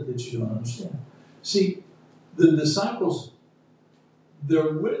 How is it that you don't understand? See, the disciples,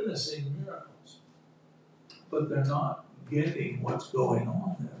 they're witnessing miracles, but they're not getting what's going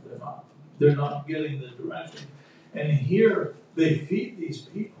on there. They're not getting the direction. And here they feed these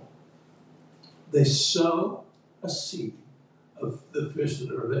people. They sow a seed of the fish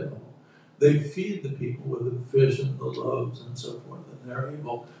that are available. They feed the people with the fish and the loaves and so forth, and they're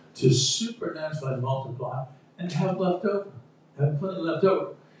able to supernaturally multiply and have left over, have plenty left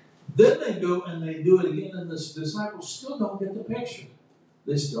over. Then they go and they do it again, and the disciples still don't get the picture.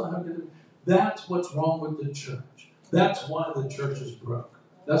 They still have to. That's what's wrong with the church. That's why the church is broke.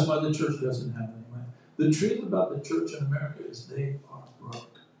 That's why the church doesn't have any money. The truth about the church in America is they are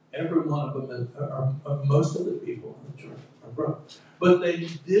broke. Every one of them, most of the people in the church are broke. But they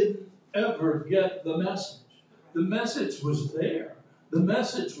didn't ever get the message. The message was there. The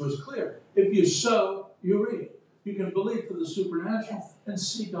message was clear. If you sow, you reap. You can believe for the supernatural and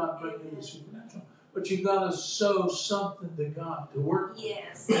see God bring you the supernatural. But you got to sow something to God to work with.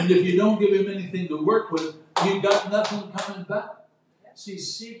 Yes. And if you don't give Him anything to work with, you got nothing coming back. See,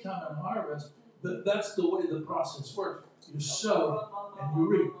 seed time and harvest, that's the way the process works. You sow and you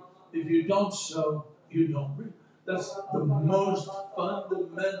reap. If you don't sow, you don't reap. That's the most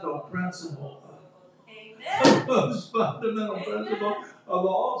fundamental principle. Amen. The most fundamental principle of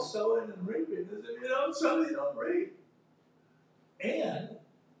all sowing and reaping is if you don't sow, you don't reap. And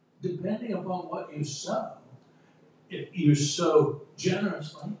depending upon what you sow, if you sow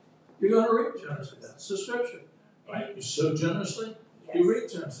generously, you're going to reap generously. That's the scripture, right? You sow generously, you reap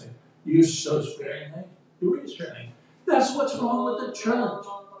generously. You sow sparingly, you reap sparingly. That's what's wrong with the church.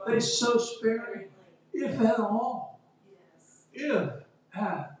 They sow sparingly, if at all. Yes. If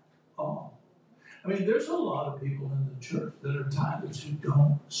at all. I mean, there's a lot of people in the church that are tithers who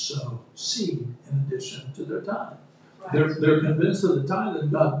don't sow seed in addition to their tithe. Right. They're convinced of the tithe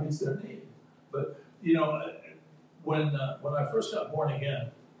and God meets their need. But, you know, when I first got born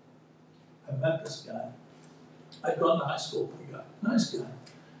again, I met this guy. I'd gone to high school with the guy, nice guy,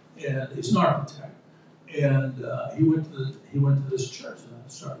 and he's an architect. And he went to this church that I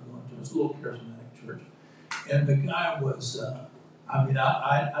started going to. It was a little charismatic church, and the guy was. I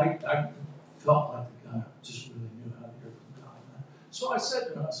felt like the guy just really knew how to hear from God. So I said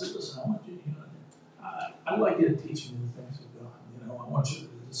to him, I said, listen, I want you, I'd like you to teach me the things of God. You know, I want you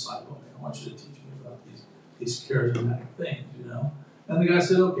to disciple me. I want you to teach me about these charismatic things. You know. And the guy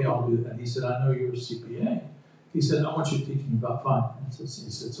said, okay, I'll do that. He said, I know you're a CPA. He said, I want you to teach me about finances.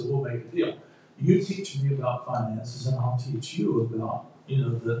 He said, so we'll make a deal. You teach me about finances, and I'll teach you about,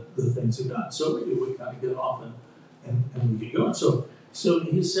 the things of God. So we kind of get off and we get going. So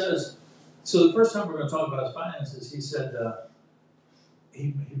he says, so the first time we're going to talk about his finances, he said,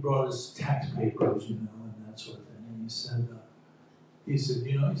 he brought his tax papers, and that sort of thing. And he said,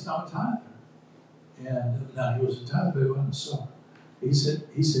 he's not a tither. And now he was a tither, but he wasn't a sower. He said,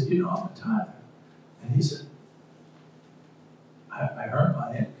 I'm a tither. And he said, I earn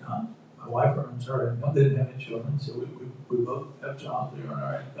my income. My wife earns her income. They didn't have any children, so we both have jobs. We earn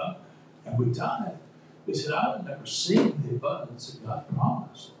our income, and we tithe. He said, I've never seen the abundance that God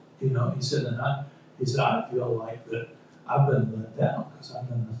promised. He said, I feel like that I've been let down because I've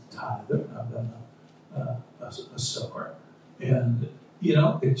been a tither, I've been a sower, and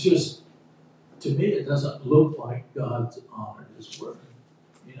it just, to me, it doesn't look like God's honored His word.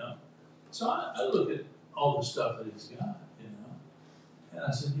 So I look at all the stuff that He's got. And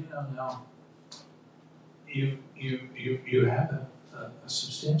I said, now you have a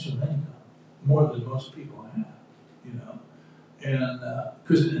substantial income, more than most people have, and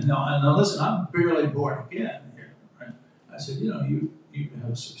because now listen, I'm barely born again here, right? I said, you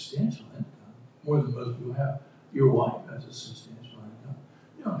have a substantial income, more than most people have. Your wife has a substantial income.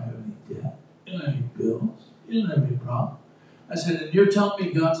 You don't have any debt. You don't have any bills. You don't have any problem. I said, and you're telling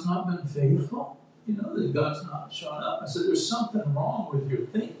me God's not been faithful? That God's not showing up. I said, there's something wrong with your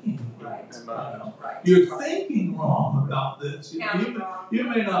thinking. Right. Right. You're thinking wrong about this. You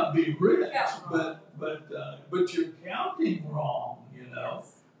may not be rich, but you're counting wrong.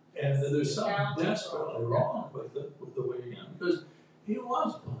 Yes. And there's something desperately wrong with the way you're counting, because he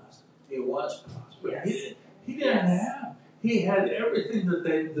was blessed. He was prosperous. Yes. He didn't have. He had everything that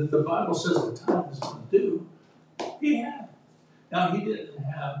the Bible says the tithe is going to do. He had. Now he didn't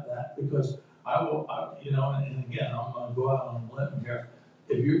have that because. And again, I'm going to go out on a limb here.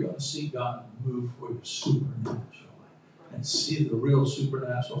 If you're going to see God move for you supernaturally and see the real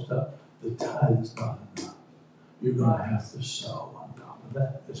supernatural stuff, the tithe is not enough. You're going to have to sow on top of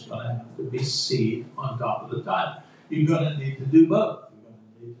that. There's going to have to be seed on top of the tithe. You're going to need to do both. You're going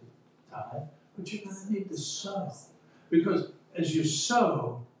to need to tithe, but you're going to need to sow. Because as you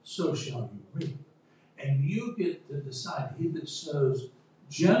sow, so shall you reap. And you get to decide. He that sows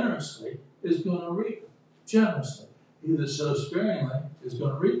generously is going to reap generously. He that sows sparingly is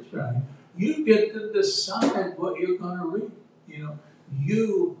going to reap sparingly. You get to decide what you're going to reap.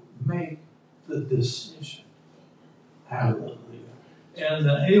 You make the decision. Hallelujah. And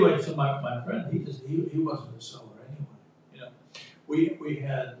anyway, so my friend, he wasn't a sower anyway. You know, we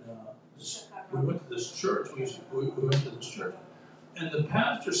had we went to this church. We went to this church, and the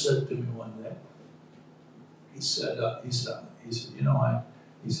pastor said to me one day. He said, you know, I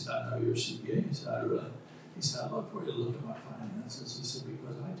know you're a CPA. He said, I love for you to look at my finances. He said,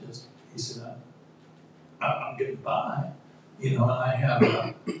 because he said, I'm getting by, you know, and I have,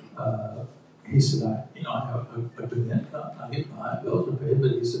 he said, I have a good income. I get by, bills are paid,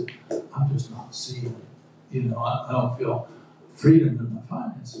 but he said, I'm just not seeing, you know, I don't feel freedom in my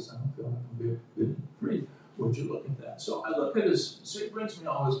finances. I don't feel like I'm being free. Would you look at that? So I look at so he brings me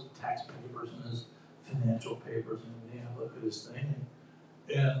all his tax papers and his financial papers and everything. I look at his thing,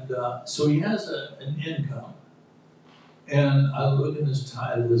 and so he has an income, and I look at his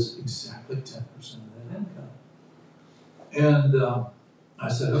tithe as exactly 10% of that income. And I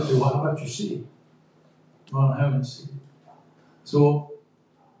said, okay, well, how about your seed? Well, I don't have any seed. So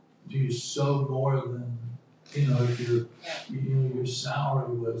do you sow more than, you know, if your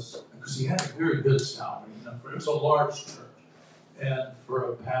salary was, because he had a very good salary, you know, it was a large church, and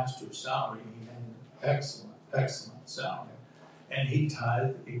for a pastor's salary, he had an excellent salary, and he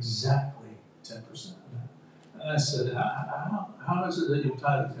tithed exactly 10% of that. And I said, how is it that you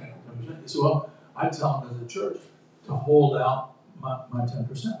tithe exactly 10%? He said, well, I tell them as a church to hold out my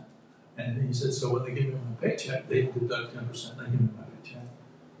 10%. And he said, so when they give me my paycheck, they deduct 10%, they give me my paycheck.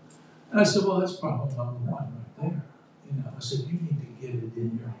 And I said, well, that's problem number one right there. You know, I said, you need to get it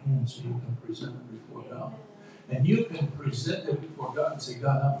in your hands so you can present it before God. And you can present it before God and say,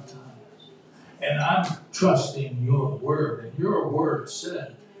 God, I'm tired. And I'm trusting your word. And your word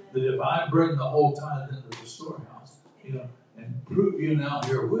said that if I bring the whole tithe into the storehouse, you know, and prove you now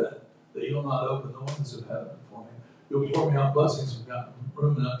herewith that you'll not open the windows of heaven for me. You'll pour me out blessings and got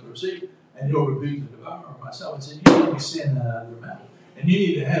room enough to receive, and you'll rebuke the devourer myself. I said, you need to be saying that out of your mouth. And you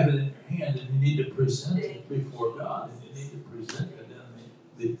need to have it in your hand, and you need to present it before God, and you need to present it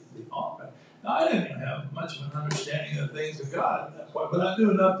in the offering. Now, I didn't have much of an understanding of things of God at that point, but I knew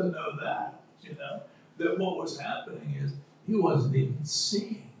enough to know that, you know, that what was happening is he wasn't even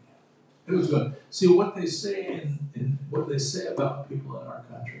seeing it. It was going. See, what they say in what they say about people in our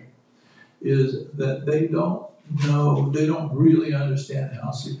country is that they don't really understand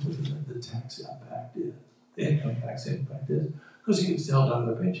how significant the tax impact is. The income tax impact is, because he was held out of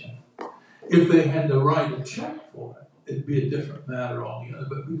a paycheck. If they had to write a check for it, it'd be a different matter altogether.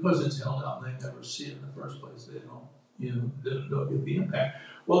 But because it's held out and they never see it in the first place, they don't get the impact.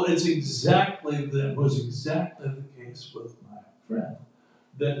 Well, was exactly the case with my friend.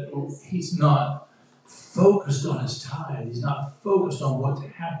 That he's not focused on his tithe. He's not focused on what's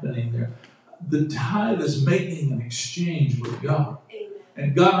happening there. The tithe is making an exchange with God. Amen.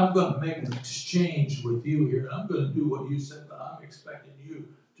 And God, I'm going to make an exchange with you here. And I'm going to do what you said, but I'm expecting you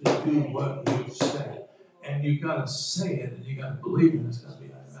to do what you said. And you've got to say it, and you've got to believe it. It's got to be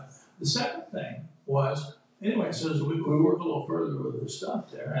like that. The second thing was, anyway, so as we work a little further with the stuff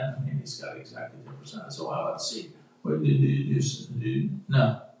there, and I mean, he's got exactly 10%. So how about the seed? What did you do?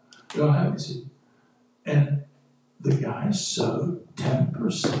 No, you don't have any seed. And the guy sowed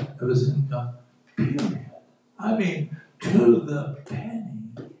 10% of his income, period. I mean, to the penny.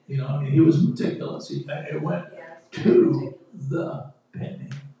 You know, I mean, he was meticulous. It went to the penny.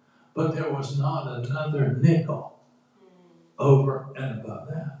 But there was not another nickel over and above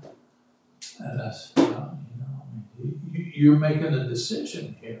that. And that's, you know, you're making a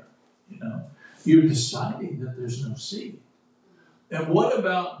decision here, you know. You're deciding that there's no seed. And what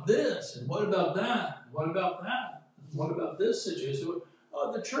about this? And what about that? What about that? What about this situation?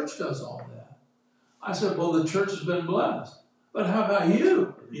 Oh, the church does all that. I said, well, the church has been blessed. But how about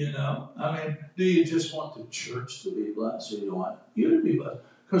you? You know, I mean, do you just want the church to be blessed, or do you want you to be blessed?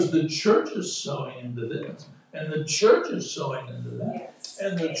 Because the church is sowing into this, and the church is sowing into that,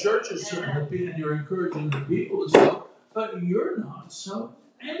 and the church is sowing into people, and you're encouraging the people to sow, but you're not sowing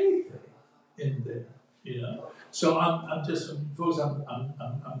anything in there, you know. So I'm just, folks,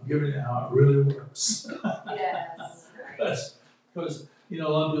 I'm giving you how it really works. Yes. Because, you know, a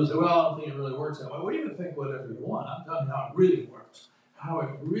lot of people say, well, I don't think it really works that way. Well, you can think whatever you want. I'm telling you how it really works. How it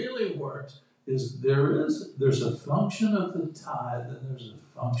really works is there's a function of the tithe and there's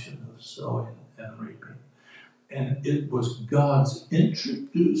a function of sowing and reaping. And it was God's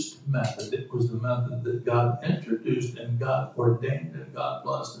introduced method. It was the method that God introduced and God ordained and God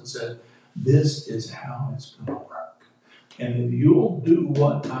blessed and said, this is how it's going to work. And if you'll do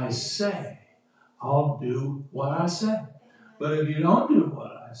what I say, I'll do what I say. But if you don't do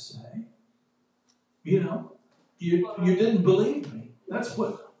what I say, you know, you didn't believe me. That's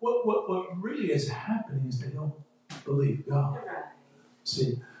what really is happening is they don't believe God. Right.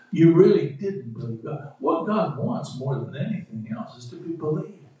 See, you really didn't believe God. What God wants more than anything else is to be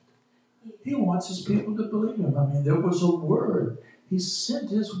believed. He wants his people to believe him. I mean, there was a word. He sent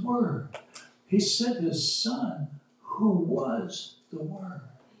his word. He sent his son, who was the word.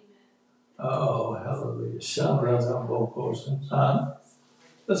 Oh, hallelujah.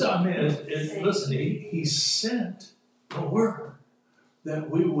 That's, I mean, listen, he sent the word that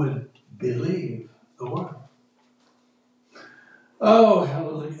we would believe the word. Oh,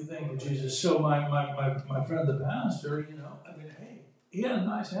 hallelujah. Thank you, Jesus. So my friend, the pastor, I mean, hey, he had a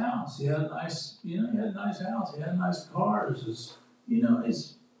nice house. He had a nice, he had a nice house. He had nice cars. His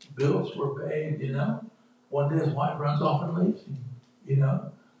bills were paid, One day his wife runs off and leaves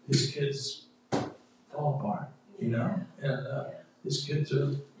him, His kids fall apart, and his kids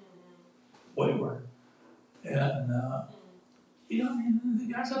are wayward. And, the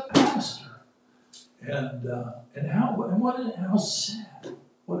guy's a pastor. And how sad,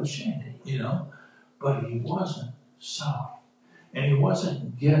 what a shame, But he wasn't sowing, and he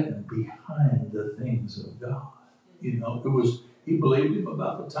wasn't getting behind the things of God. It was, he believed him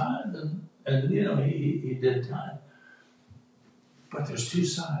about the tithe, and he did tithe. But there's two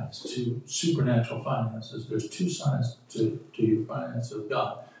sides to supernatural finances. There's two sides to your finance of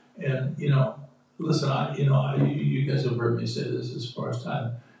God. And listen, you guys have heard me say this as far as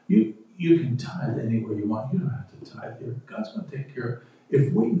tithe. You can tithe anywhere you want. You don't have to tithe here. God's going to take care of it.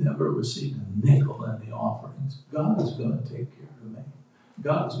 If we never received a nickel in the offerings, God is going to take care of me.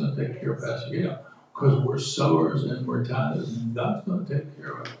 God is going to take care of Pastor Gail, because we're sowers and we're tithers, and God's going to take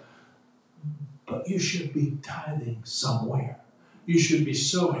care of it. But you should be tithing somewhere. You should be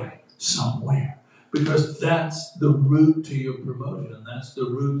sowing somewhere, because that's the route to your promotion. That's the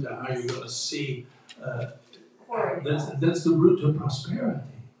route to how you're going to see. That's the route to prosperity.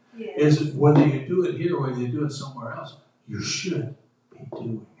 Yes. Is whether you do it here or whether you do it somewhere else, you should be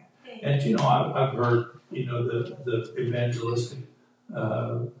doing it. And I've heard the evangelistic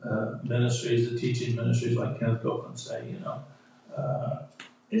ministries, the teaching ministries like Kenneth Copeland say,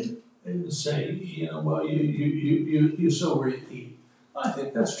 and say, well, you sow where you eat. I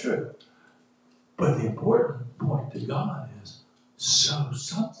think that's true. But the important point to God is sow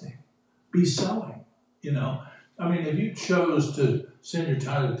something. Be sowing. I mean, if you chose to send your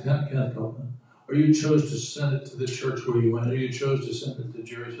tithe to Kenneth Copeland, or you chose to send it to the church where you went, or you chose to send it to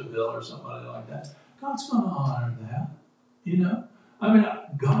Jerry Seville or somebody like that, God's going to honor that. I mean,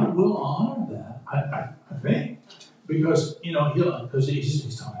 God will honor that, I think, because because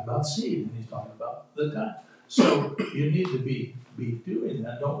he's talking about seed and he's talking about the tithe. So you need to be doing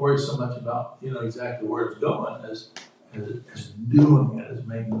that. Don't worry so much about exactly where it's going as doing it, as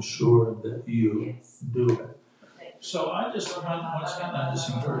making sure that you do it. So I just once again I just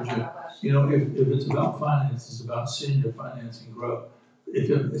encourage you. If it's about finance, it's about seeing your financing grow. If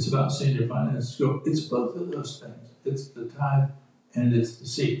it's about seeing your finances grow, it's both of those things. It's the tithe and it's the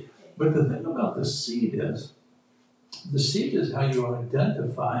seed. But the thing about the seed is how you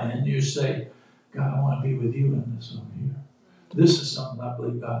identify and you say, God, I want to be with you in this over here. This is something I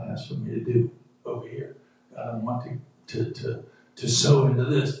believe God has for me to do over here. God, I want to sow into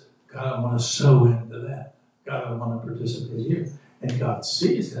this. God, I want to sow into that. God, I want to participate here. And God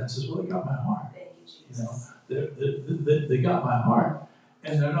sees that and says, well, they got my heart. They got my heart.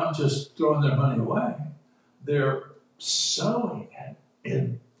 And they're not just throwing their money away. They're sowing it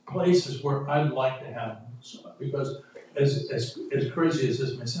in places where I'd like to have them. Because as crazy as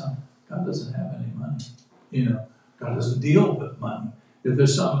this may sound, God doesn't have any money. God doesn't deal with money. If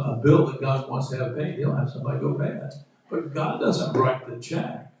there's a bill that God wants to have paid, he'll have somebody go pay it. But God doesn't write the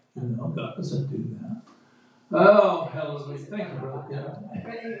check. God doesn't do that. Oh, hallelujah. Thank you, Brother Kevin.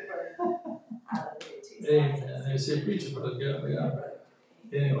 Amen. They say, preach, Brother Kevin. Yeah.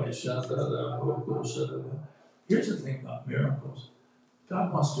 Anyway, here's the thing about miracles.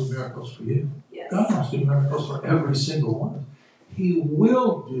 God wants to do miracles for you. Yes. God wants to do miracles for every single one. He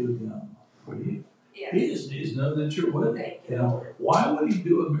will do them for you. Yes. He just needs to know that you're with him. Why would he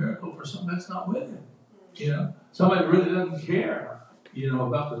do a miracle for somebody that's not with him? Somebody really doesn't care,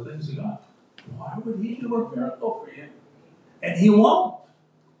 about the things of God. Why would he do a miracle for you? And he won't.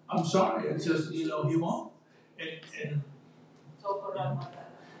 I'm sorry. It's just, he won't.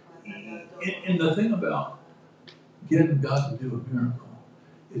 And the thing about getting God to do a miracle,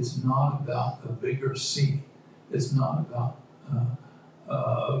 it's not about a bigger seed. It's not about,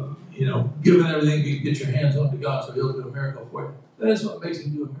 giving everything you can get your hands on to God so he'll do a miracle for you. That is what makes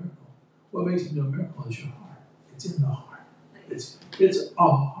him do a miracle. What makes him do a miracle is your heart. It's in the heart. It's a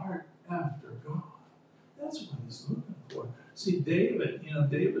heart after God. That's what he's looking for. See, David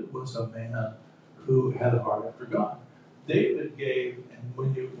was a man who had a heart after God. David gave, and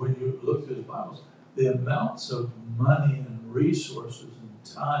when you look through the Bibles, the amounts of money and resources and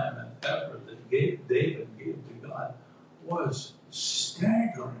time and effort that David gave to God was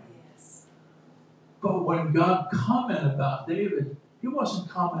staggering. Yes. But when God commented about David, he wasn't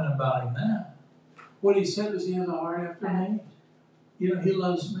commenting about him that. What he said was he has a heart after me. You know, he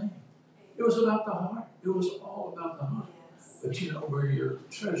loves me. It was about the heart. It was all about the heart. Yes. But you know where your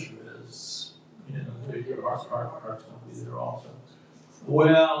treasure is, you know, your heart's going to be there also.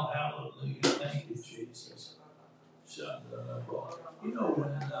 Well, hallelujah. Thank you, Jesus. You know,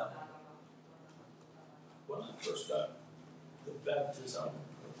 when I first got the baptism,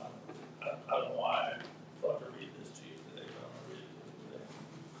 I don't know why I thought to read this to you today, but I'm going to read it to you today.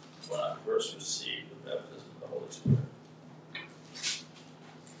 When I first received the baptism of the Holy Spirit,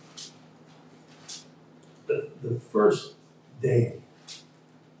 the first day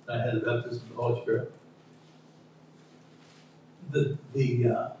I had the baptism of the Holy Spirit, it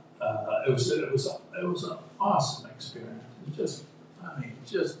was an awesome experience.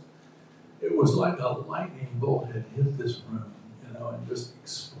 It was like a lightning bolt had hit this room, you know, and just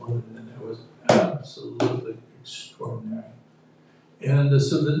exploded, and it was absolutely extraordinary. And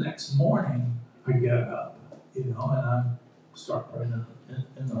so the next morning, I get up, you know, and I start praying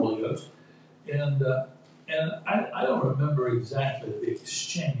in the Holy Ghost, and I don't remember exactly the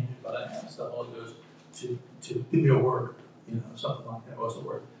exchange, but I asked the Holy Ghost to give me a word, you know, something like that was a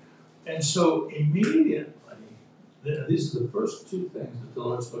word. And so immediately, these are the first two things that the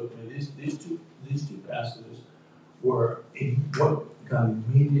Lord spoke to me. These two passages were what God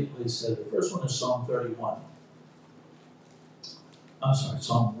immediately said. The first one is Psalm 31. I'm sorry,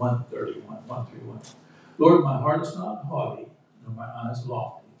 Psalm 131. Lord, my heart is not haughty, nor my eyes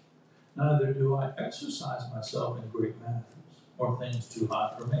lofty. Neither do I exercise myself in great matters, or things too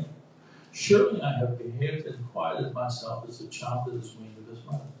high for me. Surely I have behaved and quieted myself as a child that is weaned of his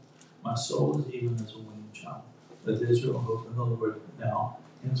mother. My soul is even as a weaned child. Let Israel hope in the Lord now,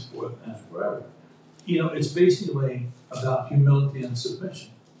 henceforth, and forever. You know, it's basically about humility and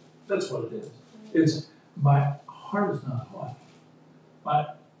submission. That's what it is. It's my heart is not haughty. My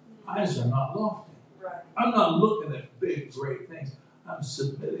eyes are not lofty. Right. I'm not looking at big, great things. I'm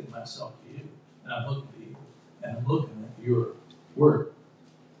submitting myself to you. And I'm looking at you. And I'm looking at your word.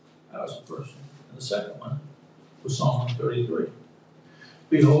 That was the first one. And the second one was Psalm 133.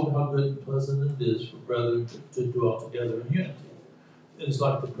 Behold, how good and pleasant it is for brethren to dwell together in unity. It is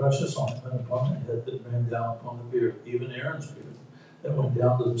like the precious ointment upon the head that ran down upon the beard, even Aaron's beard, that went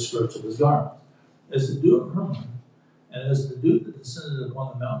down to the skirts of his garments. As the dew of Hermon, and as the dew that descended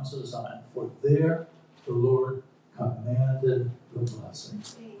upon the mountains of Zion, for there the Lord commanded the blessing,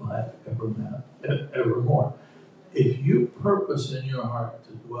 life evermore. If you purpose in your heart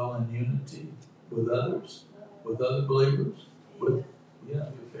to dwell in unity with others, with other believers, with your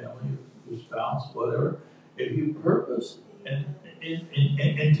family, your spouse, whatever, if you purpose and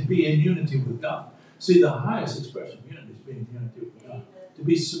to be in unity with God. See, the highest expression of unity is being in unity with God. To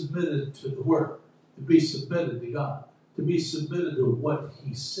be submitted to the Word, to be submitted to God, to be submitted to what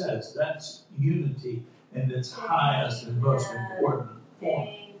He says. That's unity in its highest and most important form.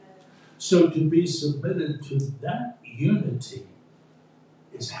 So to be submitted to that unity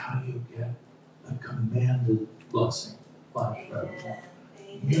is how you get a commanded blessing, life forever.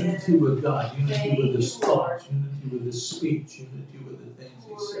 Unity with God, unity with His thoughts, unity with His speech, unity with the things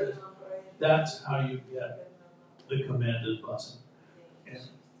He says. That's how you get the commanded blessing. And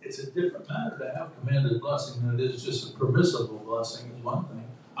it's a different matter to have commanded blessing than it is just a permissible blessing is one thing.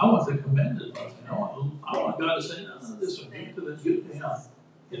 I want the commanded blessing. I want God to say, no, this will give to Him,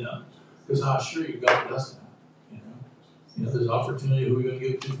 you know, because I assure you God does that, you know, there's opportunity who you're going to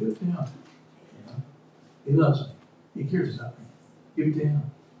give to Him, you know. He loves me. He cares about me. Give it to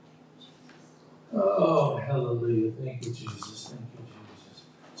Him. Oh, hallelujah. Thank you, Jesus. Thank you, Jesus.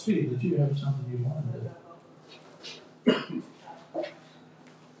 Sweetie, did you have something you wanted to?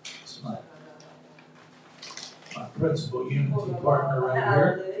 It's my principal unity partner right here.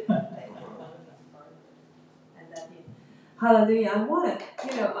 Hallelujah. I want to,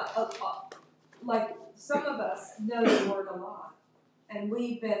 like some of us know the Word a lot, and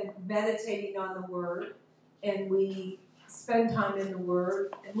we've been meditating on the Word, and we spend time in the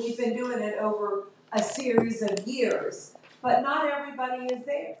Word, and we've been doing it over a series of years, but not everybody is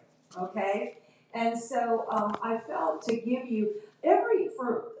there, okay? And so I felt to give you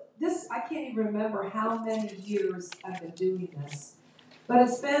for this, I can't even remember how many years I've been doing this, but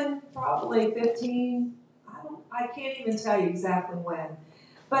it's been probably 15, I can't even tell you exactly when.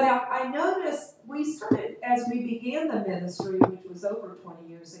 But I noticed we started, as we began the ministry, which was over 20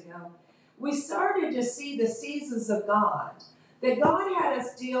 years ago, we started to see the seasons of God. That God had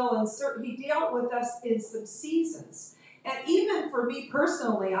us deal in certain, He dealt with us in some seasons. And even for me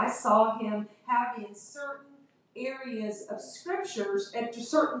personally, I saw Him have me in certain areas of scriptures at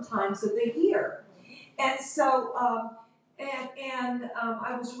certain times of the year. And so, I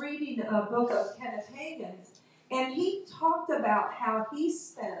was reading a book of Kenneth Hagin's, and he talked about how he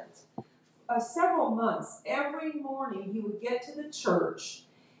spent several months. Every morning he would get to the church,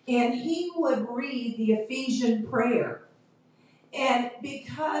 and he would read the Ephesian prayer. And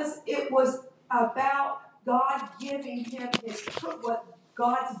because it was about God giving him what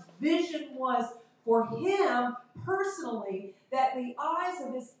God's vision was for him personally, that the eyes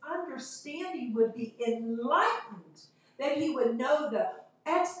of his understanding would be enlightened, that he would know the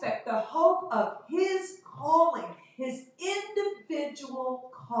hope of his calling, his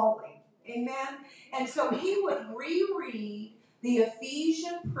individual calling. Amen? And so he would reread the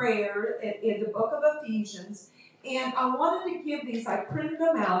Ephesian prayer in the book of Ephesians. And I wanted to give these. I printed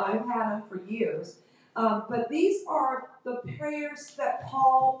them out. I've had them for years. But these are the prayers that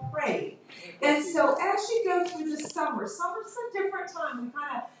Paul prayed. And so as you go through the summer's a different time. We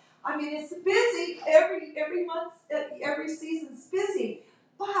kind of, it's busy. Every month, every season's busy.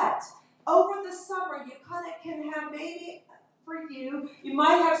 But over the summer, you kind of can have maybe for you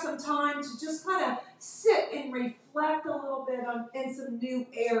might have some time to just kind of sit and reflect a little bit in some new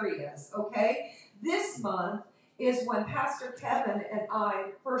areas, okay? This month is when Pastor Kevin and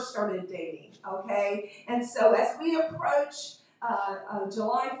I first started dating, okay? And so as we approach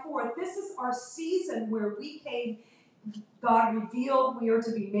July 4th, this is our season where God revealed we are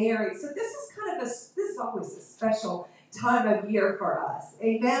to be married. So this is always a special time of year for us,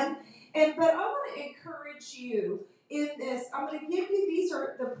 amen? But I want to encourage you in this. I'm going to give you, these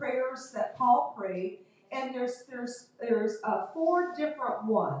are the prayers that Paul prayed, and there's 4 different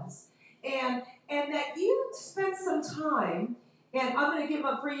ones. And that you spend some time, and I'm going to give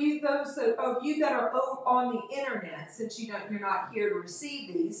them for you, those of you that are on the internet, since you're not here to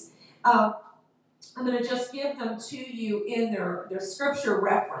receive these. I'm going to just give them to you in their scripture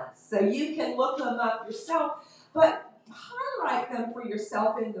reference, so you can look them up yourself, but highlight them for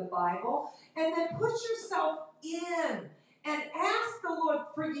yourself in the Bible, and then put yourself in and ask the Lord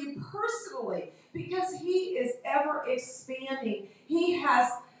for you personally, because He is ever expanding. He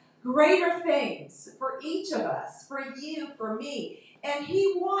has greater things for each of us, for you, for me. And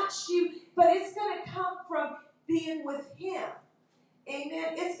He wants you, but it's going to come from being with Him.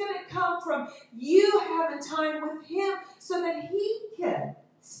 Amen. It's going to come from you having time with Him so that He can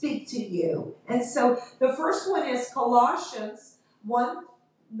speak to you. And so the first one is Colossians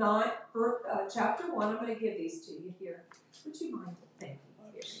 1:9, chapter 1. I'm going to give these to you here. Would you mind? Thank you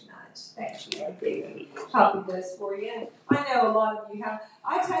very much. Thank you. I gave a copy of this for you. I know a lot of you have.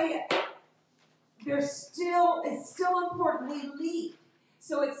 I tell you, it's still important. We leap.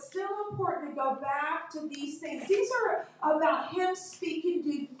 So it's still important to go back to these things. These are about Him speaking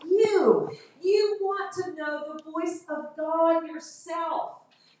to you. You want to know the voice of God yourself.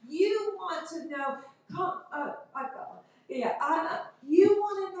 You want to know, you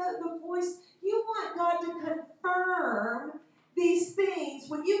want to know the voice. You want God to confirm these things.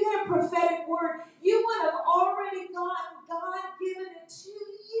 When you get a prophetic word, you want to have already gotten God given it to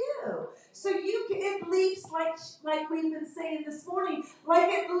you. So it leaps like we've been saying this morning, like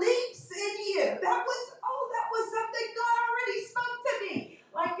it leaps in you. That was something God already spoke to me.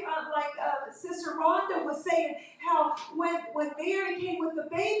 Like Sister Rhonda was saying, how when Mary came with the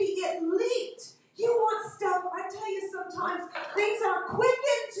baby, it leaped. You want stuff, I tell you sometimes, things are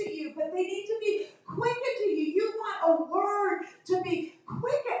quickened to you, but they need to be quickened to you. You want a word to be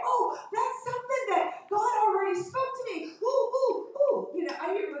quickened. Oh, that's something that God already spoke to me. Ooh. I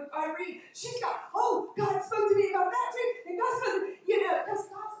hear with Irene, she's got, God spoke to me about that too. And God spoke to, because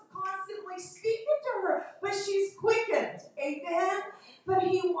God's constantly speaking to her, but she's quickened. Amen? But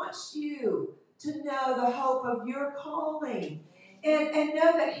He wants you to know the hope of your calling and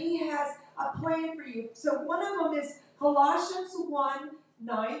know that He has a plan for you. So one of them is Colossians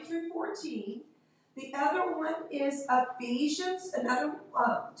 1:9 through 14. The other one is Ephesians,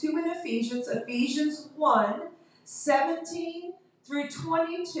 two in Ephesians 1:17 through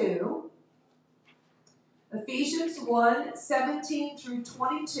 22. Ephesians 1:17 through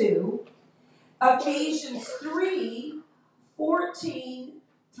 22. Ephesians 3:14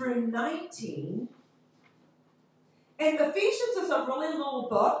 through 19. And Ephesians is a really little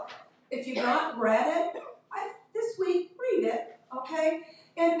book. If you've not read it, this week, read it, okay?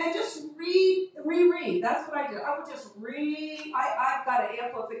 And just reread. That's what I did. I would just read. I've got an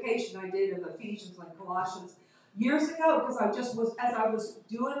amplification I did of Ephesians and Colossians. years ago, because as I was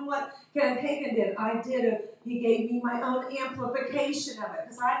doing what Kenneth Hagin did, he gave me my own amplification of it,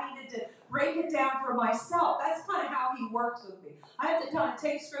 because I needed to break it down for myself. That's kind of how he works with me. I have to kind of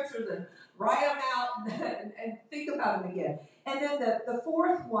take scriptures and write them out and think about them again. And then the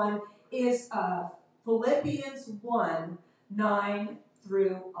fourth one is Philippians 1, 9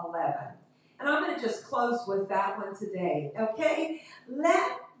 through 11. And I'm going to just close with that one today, okay?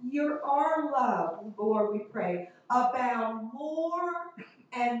 Let our love, Lord, we pray, abound more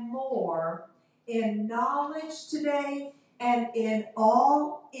and more in knowledge today and in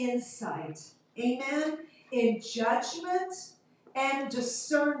all insight. Amen? In judgment and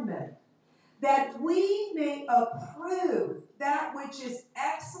discernment, that we may approve that which is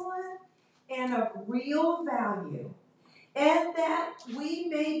excellent and of real value, and that we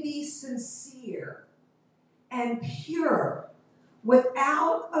may be sincere and pure,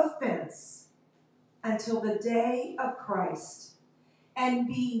 without offense, until the day of Christ, and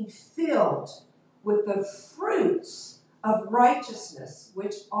being filled with the fruits of righteousness,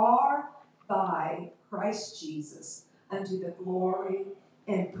 which are by Christ Jesus, unto the glory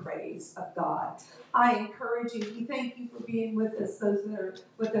and praise of God. I encourage you, we thank you for being with us, those that are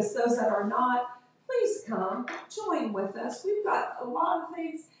with us, those that are not. Please come, join with us. We've got a lot of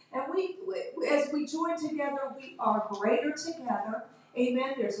things, and we as we join together, we are greater together.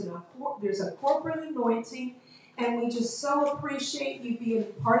 Amen. There's a corporate anointing, and we just so appreciate you being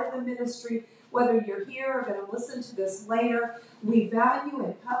part of the ministry. Whether you're here or going to listen to this later, we value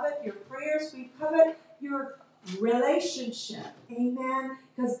and covet your prayers. We covet your relationship. Amen.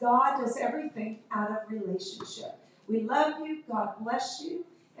 Because God does everything out of relationship. We love you. God bless you.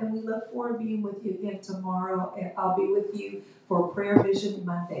 And we look forward to being with you again tomorrow. And I'll be with you for Prayer Vision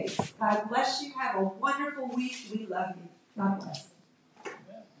Mondays. God bless you. Have a wonderful week. We love you. God bless.